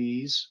part of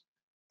these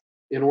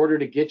in order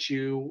to get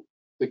you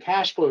the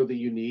cash flow that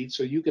you need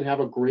so you can have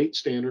a great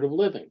standard of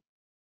living.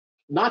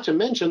 Not to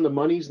mention the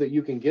monies that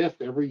you can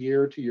gift every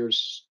year to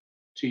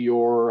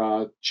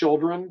your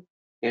children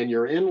and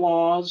your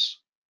in-laws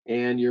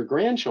and your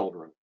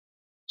grandchildren.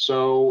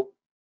 So,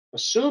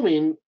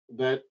 assuming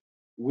that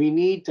we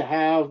need to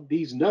have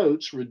these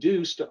notes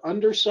reduced to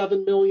under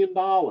 $7 million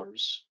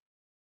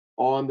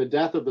on the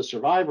death of the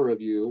survivor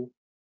of you,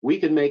 we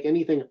can make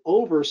anything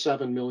over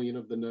 7 million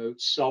of the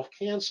notes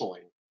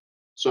self-canceling.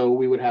 So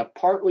we would have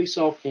partly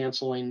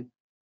self-canceling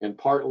and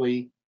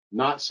partly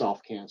not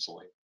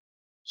self-canceling.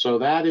 So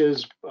that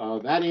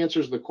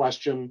answers the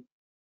question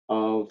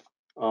of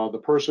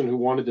the person who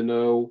wanted to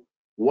know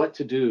what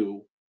to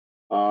do.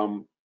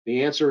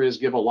 The answer is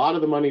give a lot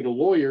of the money to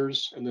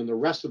lawyers, and then the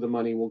rest of the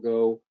money will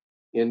go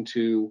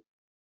into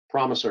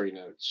promissory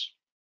notes.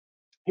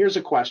 Here's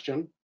a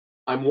question.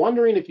 I'm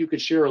wondering if you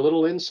could share a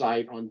little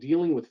insight on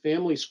dealing with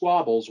family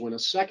squabbles when a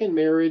second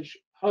marriage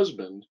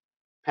husband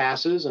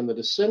passes and the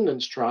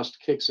descendants trust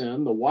kicks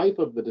in. The wife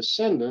of the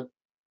descendant,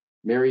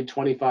 married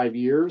 25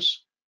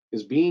 years,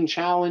 is being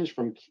challenged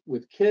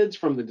with kids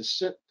from the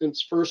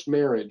descendant's first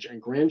marriage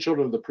and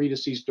grandchildren of the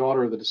predeceased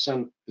daughter of the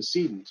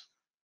decedent.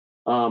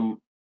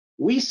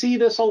 We see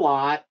this a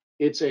lot.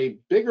 It's a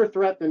bigger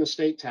threat than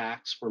estate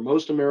tax for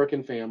most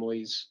American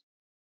families.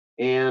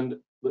 And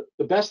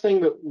the best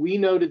thing that we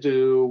know to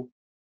do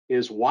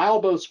is,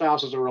 while both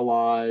spouses are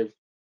alive,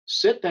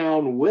 sit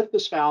down with the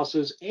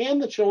spouses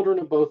and the children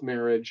of both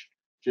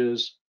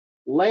marriages,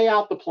 lay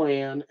out the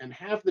plan, and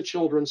have the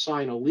children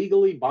sign a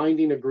legally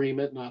binding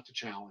agreement not to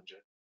challenge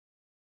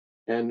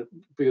it. And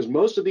because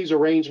most of these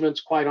arrangements,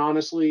 quite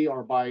honestly,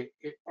 are by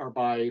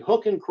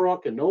hook and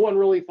crook, and no one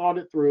really thought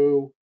it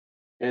through.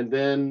 And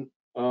then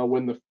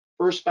when the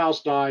first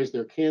spouse dies,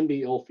 there can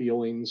be ill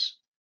feelings,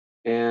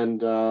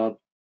 and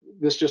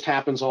this just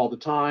happens all the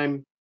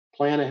time.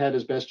 Plan ahead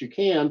as best you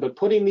can, but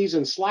putting these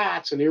in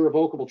slats and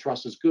irrevocable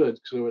trust is good,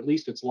 so at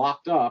least it's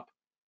locked up.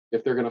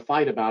 If they're going to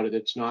fight about it,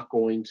 it's not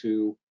going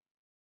to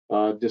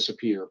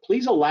disappear.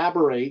 Please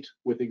elaborate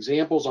with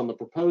examples on the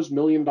proposed $1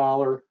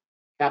 million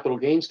capital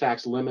gains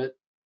tax limit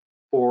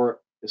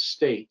for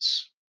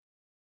estates.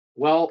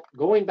 Well,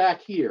 going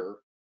back here,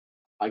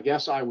 I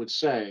guess I would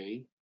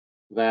say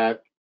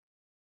that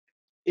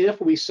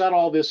if we set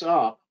all this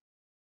up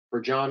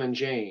for John and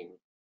Jane,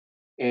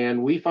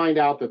 and we find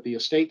out that the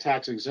estate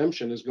tax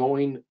exemption is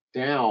going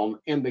down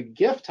and the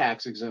gift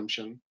tax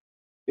exemption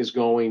is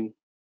going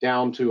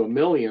down to $1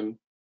 million,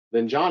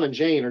 then John and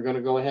Jane are going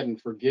to go ahead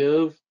and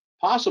forgive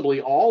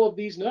possibly all of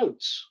these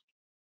notes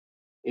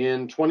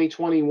in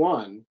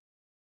 2021,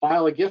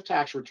 file a gift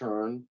tax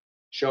return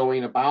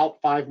showing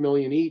about 5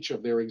 million each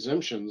of their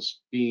exemptions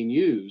being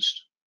used,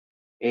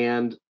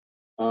 and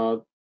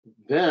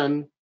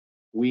then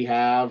we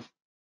have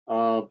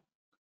a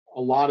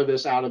lot of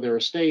this out of their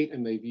estate,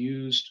 and they've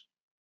used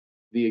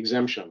the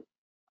exemption.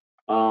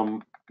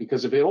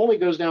 Because if it only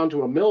goes down to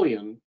 $1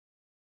 million,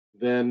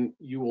 then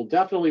you will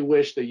definitely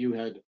wish that you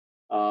had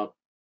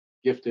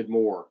gifted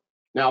more.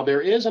 Now,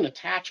 there is an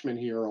attachment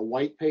here, a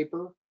white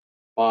paper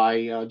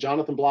by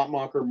Jonathan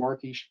Blotmacher,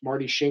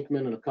 Marty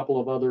Shinkman, and a couple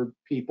of other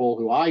people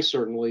who I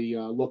certainly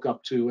look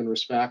up to and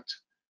respect.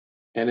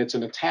 And it's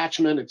an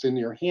attachment. It's in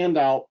your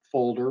handout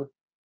folder.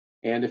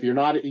 And if you're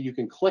not, you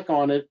can click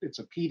on it. It's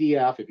a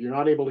PDF. If you're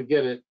not able to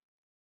get it,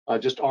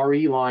 just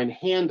RE line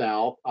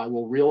handout. I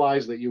will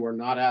realize that you are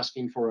not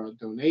asking for a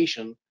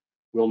donation.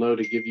 We'll know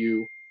to give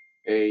you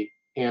a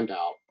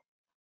handout.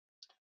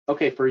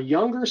 Okay, for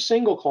younger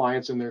single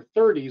clients in their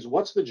 30s,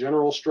 what's the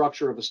general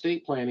structure of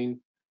estate planning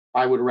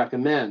I would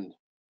recommend?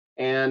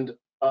 And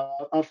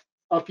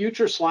a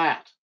future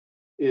slat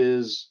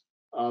is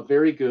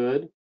very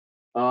good.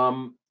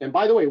 And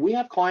by the way, we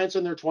have clients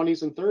in their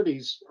 20s and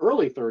 30s,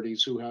 early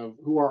 30s,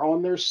 who are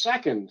on their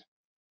second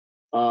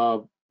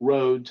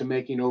road to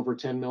making over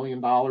 $10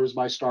 million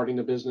by starting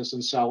a business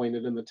and selling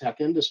it in the tech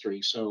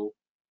industry. So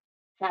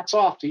hats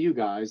off to you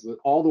guys.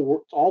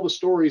 All the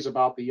stories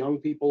about the young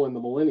people and the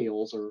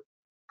millennials are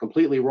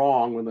completely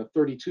wrong when the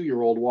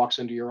 32-year-old walks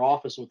into your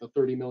office with a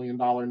 $30 million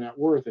net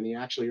worth and he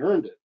actually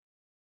earned it.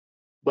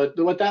 But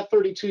what that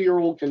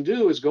 32-year-old can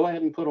do is go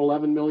ahead and put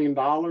 $11 million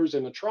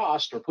in a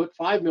trust, or put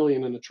 $5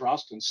 million in a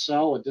trust and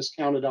sell a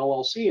discounted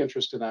LLC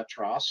interest to that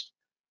trust.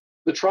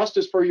 The trust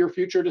is for your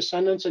future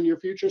descendants and your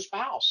future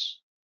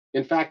spouse.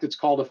 In fact, it's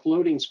called a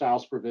floating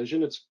spouse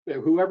provision. It's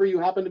whoever you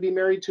happen to be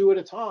married to at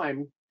a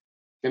time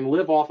can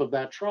live off of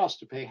that trust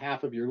to pay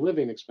half of your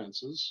living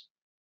expenses.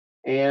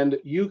 And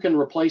you can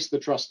replace the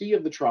trustee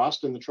of the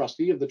trust, and the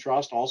trustee of the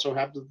trust also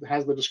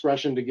has the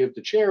discretion to give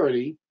to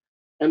charity.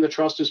 And the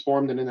trust is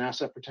formed in an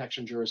asset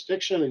protection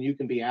jurisdiction, and you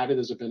can be added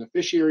as a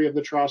beneficiary of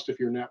the trust if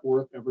your net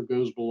worth ever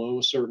goes below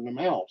a certain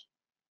amount.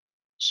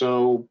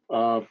 So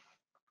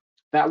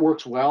that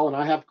works well. And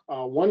I have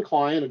one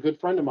client, a good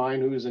friend of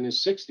mine who is in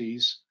his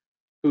 60s,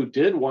 who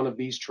did one of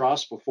these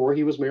trusts before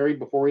he was married,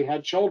 before he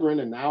had children,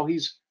 and now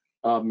he's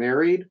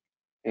married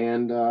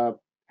and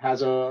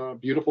has a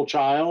beautiful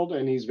child,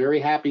 and he's very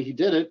happy he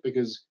did it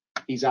because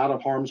he's out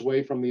of harm's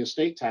way from the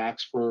estate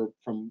tax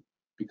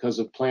because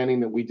of planning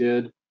that we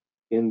did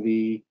in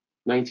the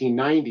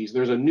 1990s.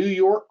 There's a New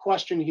York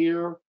question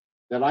here.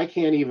 that I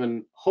can't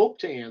even hope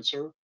to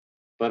answer,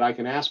 but I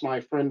can ask my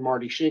friend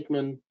Marty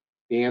Shinkman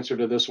the answer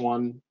to this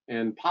one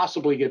and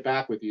possibly get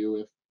back with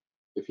you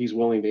if he's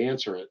willing to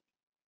answer it.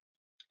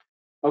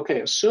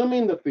 Okay,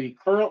 assuming that the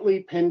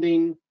currently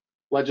pending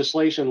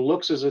legislation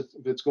looks as if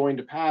it's going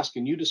to pass,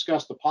 can you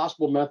discuss the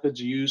possible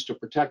methods used to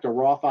protect a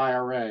Roth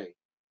IRA?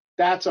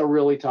 That's a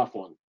really tough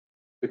one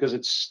because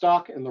it's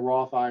stuck in the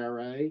Roth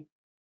IRA.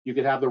 You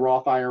could have the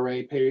Roth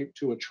IRA pay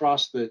to a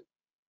trust that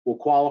will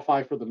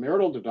qualify for the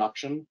marital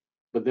deduction,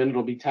 but then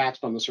it'll be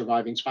taxed on the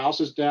surviving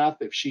spouse's death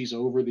if she's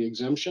over the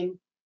exemption.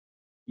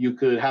 You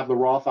could have the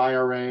Roth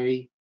IRA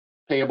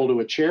payable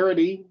to a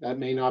charity. That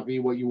may not be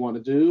what you want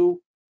to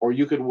do. Or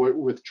you could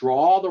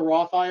withdraw the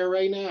Roth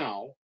IRA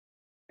now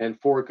and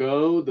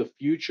forego the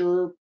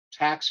future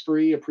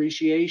tax-free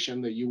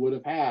appreciation that you would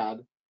have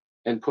had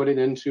and put it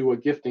into a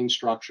gifting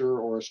structure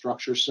or a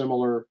structure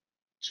similar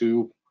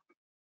to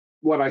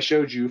what I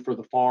showed you for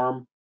the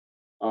farm,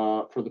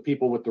 for the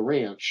people with the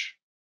ranch.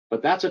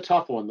 But that's a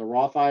tough one. The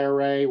Roth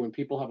IRA, when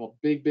people have a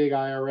big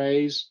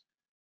IRAs,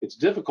 it's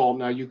difficult.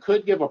 Now, you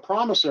could give a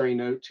promissory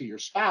note to your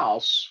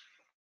spouse.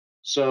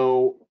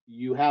 So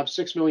you have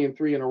 6.3 million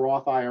in a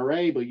Roth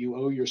IRA, but you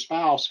owe your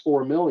spouse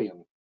 4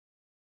 million.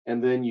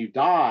 And then you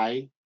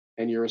die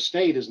and your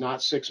estate is not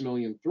 6.3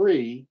 million,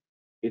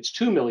 it's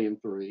 2.3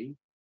 million.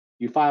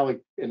 You file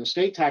an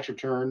estate tax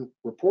return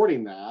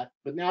reporting that,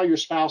 but now your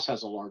spouse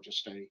has a large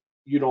estate.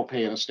 You don't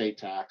pay an estate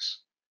tax.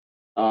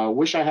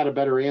 Wish I had a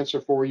better answer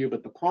for you,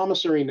 but the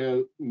promissory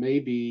note may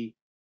be,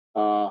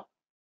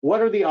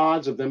 what are the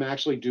odds of them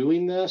actually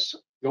doing this?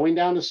 Going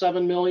down to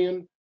 7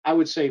 million? I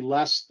would say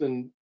less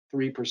than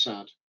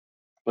 3%.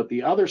 But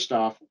the other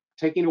stuff,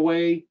 taking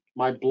away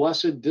my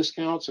blessed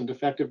discounts and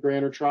defective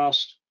grantor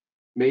trust,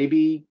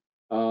 maybe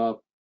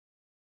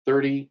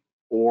 30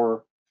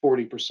 or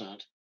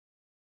 40%.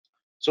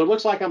 So it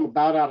looks like I'm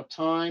about out of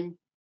time.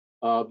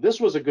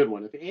 This was a good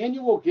one. If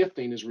annual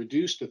gifting is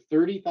reduced to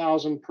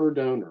 30,000 per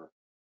donor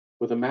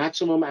with a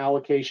maximum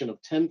allocation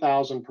of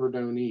 10,000 per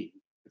donee,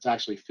 it's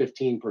actually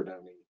 15 per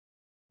donee.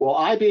 Will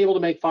I be able to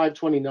make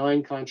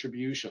 529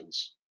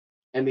 contributions?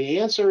 And the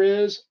answer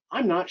is,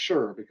 I'm not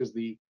sure, because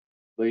the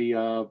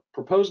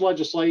proposed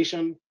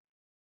legislation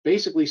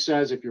basically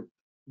says if you're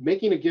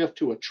making a gift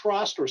to a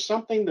trust or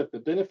something that the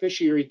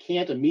beneficiary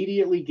can't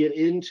immediately get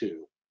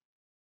into,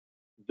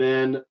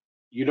 then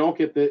you don't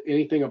get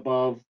anything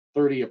above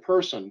 30 a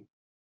person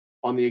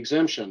on the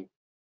exemption.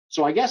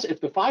 So I guess if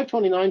the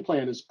 529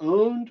 plan is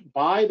owned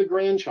by the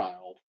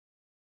grandchild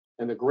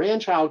and the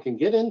grandchild can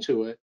get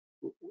into it,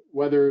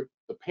 whether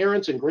the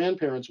parents and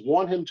grandparents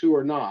want him to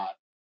or not,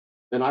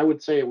 then I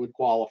would say it would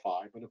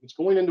qualify. But if it's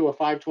going into a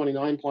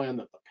 529 plan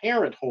that the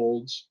parent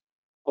holds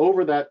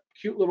over that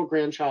cute little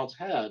grandchild's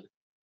head,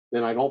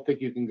 then I don't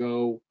think you can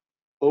go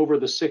over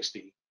the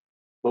 60.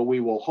 But we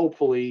will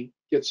hopefully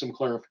get some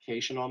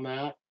clarification on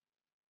that.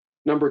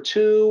 Number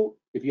two,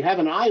 if you have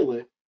an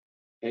ILET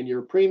and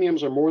your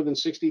premiums are more than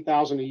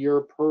 60,000 a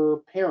year per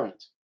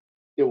parent,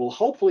 it will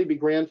hopefully be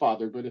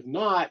grandfathered. But if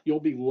not, you'll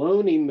be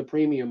loaning the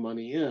premium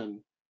money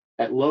in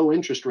at low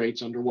interest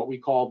rates under what we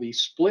call the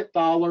split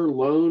dollar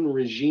loan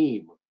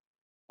regime,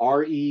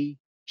 REGIME.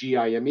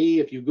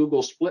 If you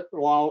Google split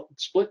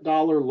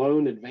dollar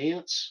loan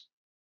advance,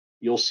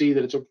 you'll see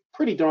that it's a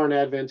pretty darn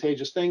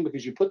advantageous thing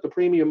because you put the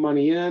premium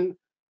money in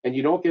and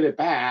you don't get it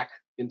back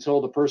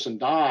until the person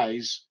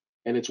dies,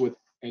 and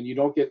you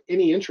don't get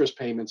any interest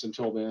payments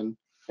until then,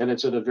 and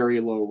it's at a very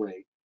low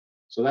rate.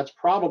 So that's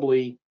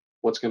probably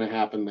what's going to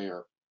happen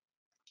there.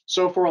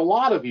 So for a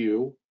lot of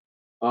you,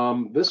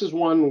 this is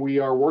one we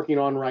are working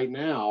on right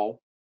now,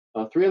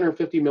 a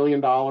 $350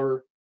 million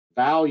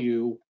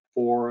value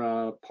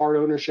for part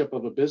ownership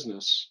of a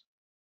business.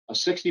 A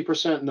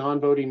 60%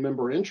 non-voting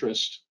member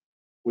interest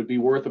would be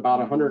worth about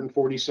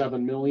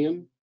 147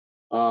 million.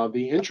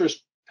 The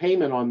interest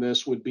payment on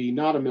this would be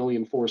not $1.47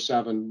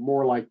 million,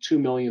 more like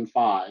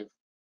 $2.5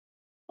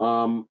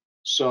 million.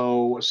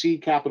 So a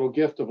seed capital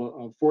gift of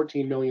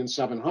 14.7 million,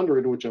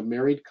 which a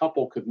married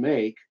couple could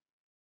make.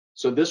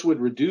 So this would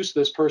reduce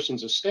this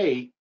person's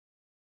estate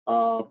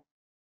by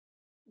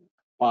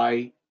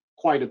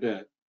quite a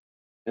bit.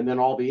 And then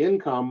all the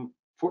income,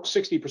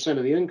 60%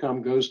 of the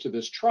income goes to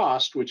this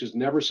trust, which is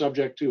never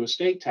subject to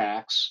estate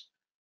tax.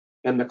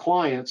 And the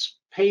clients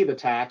pay the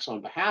tax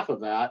on behalf of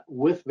that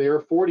with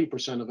their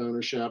 40% of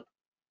ownership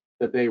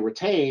that they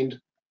retained.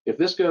 If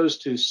this goes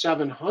to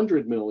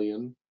 700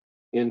 million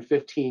in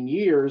 15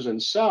 years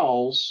and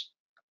sells,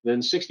 then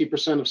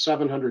 60% of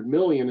 700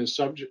 million is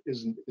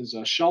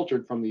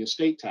sheltered from the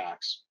estate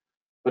tax.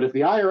 But if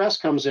the IRS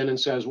comes in and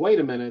says, wait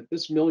a minute,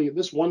 this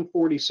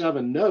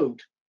 147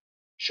 note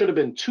should have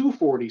been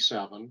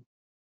 247,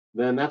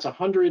 then that's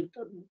 $100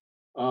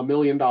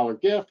 million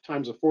gift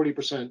times a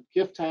 40%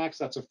 gift tax.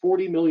 That's a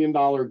 $40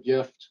 million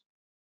gift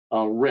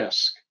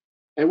risk.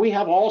 And we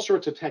have all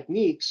sorts of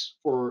techniques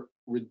for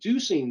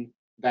reducing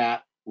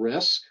that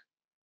risk.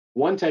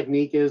 One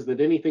technique is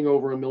that anything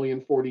over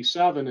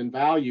 $1.047 million in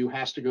value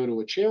has to go to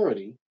a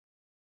charity.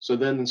 So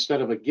then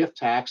instead of a gift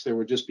tax, there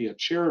would just be a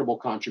charitable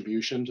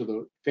contribution to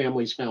the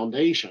family's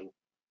foundation.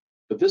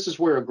 but this is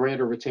where a grant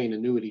or retained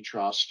annuity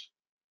trust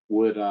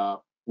would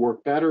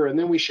work better. And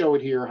then we show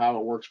it here how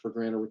it works for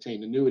grant or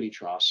retained annuity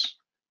trusts.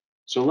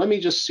 So let me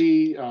just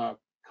see a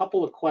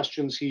couple of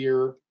questions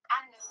here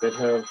that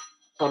have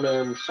come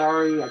in.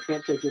 Sorry, I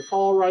can't take your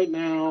call right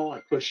now.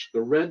 I push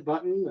the red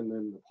button and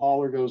then the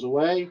caller goes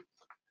away.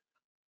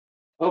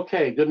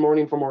 Okay, good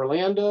morning from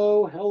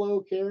Orlando.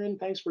 Hello, Karen.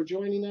 Thanks for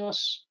joining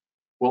us.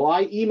 Will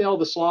I email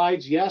the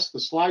slides? Yes,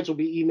 the slides will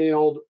be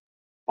emailed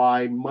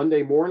by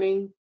Monday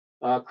morning,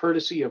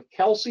 courtesy of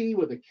Kelsey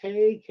with a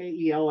K,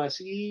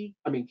 K-E-L-S-I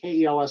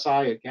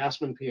at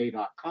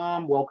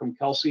gassmanpa.com. Welcome,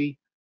 Kelsey.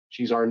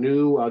 She's our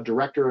new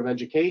Director of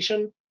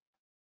Education.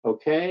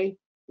 Okay,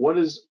 let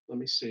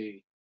me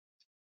see.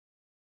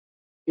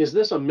 Is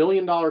this $1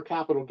 million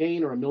capital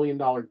gain or $1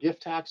 million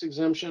gift tax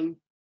exemption?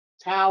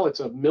 Tal,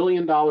 it's $1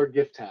 million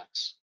gift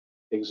tax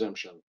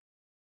exemption.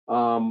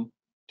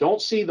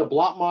 Don't see the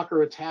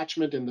Blockmacher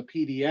attachment in the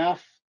PDF.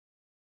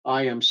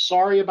 I am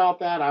sorry about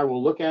that. I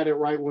will look at it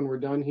right when we're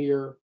done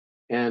here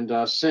and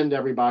send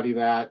everybody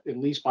that at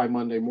least by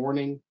Monday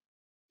morning.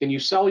 Can you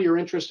sell your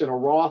interest in a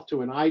Roth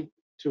to an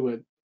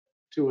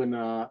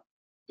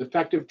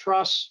defective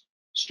trust?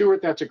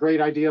 Stuart, that's a great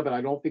idea, but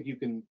I don't think you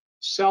can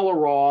sell a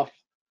Roth.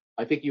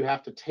 I think you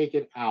have to take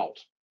it out.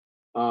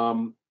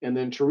 And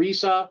then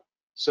Teresa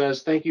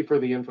says, thank you for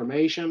the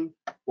information.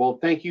 Well,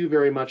 thank you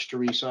very much,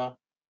 Teresa.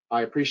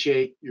 I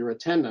appreciate your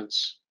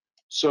attendance.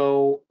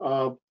 So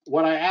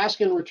what I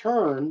ask in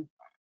return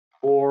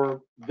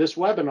for this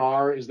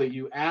webinar is that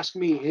you ask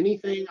me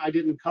anything I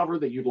didn't cover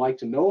that you'd like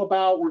to know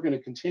about. We're going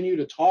to continue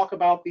to talk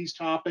about these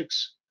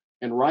topics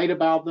and write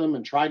about them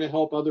and try to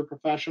help other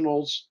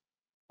professionals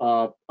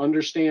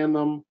understand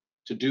them,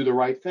 to do the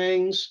right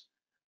things.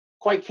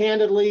 Quite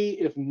candidly,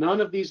 if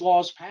none of these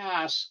laws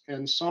pass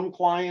and some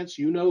clients,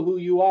 you know who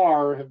you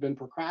are, have been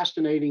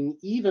procrastinating,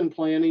 even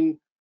planning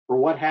for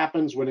what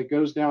happens when it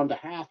goes down to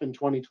half in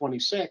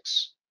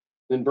 2026,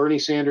 then Bernie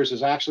Sanders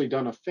has actually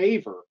done a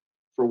favor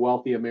for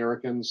wealthy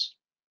Americans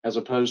as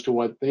opposed to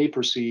what they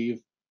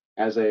perceive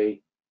as a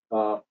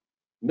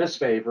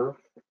misfavor.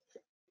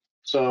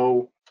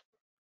 So,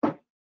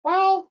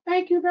 well,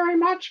 thank you very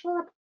much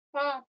for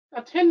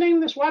attending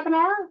this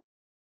webinar.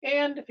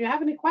 And if you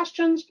have any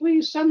questions,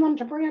 please send them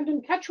to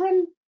Brandon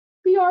Ketron,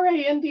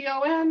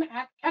 B-R-A-N-D-O-N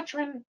at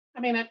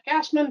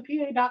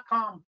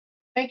gassmanpa.com.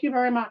 Thank you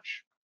very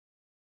much.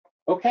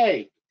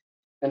 Okay,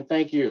 and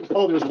thank you.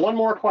 Oh, there's one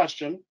more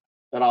question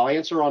that I'll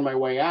answer on my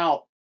way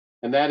out,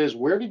 and that is,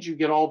 where did you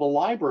get all the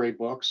library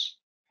books?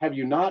 Have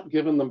you not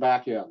given them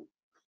back in?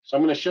 So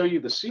I'm going to show you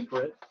the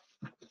secret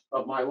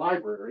of my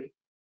library.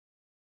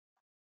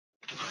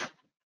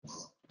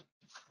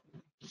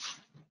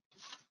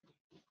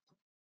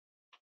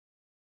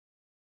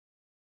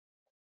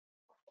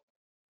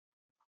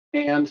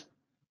 And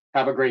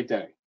have a great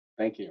day.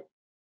 Thank you.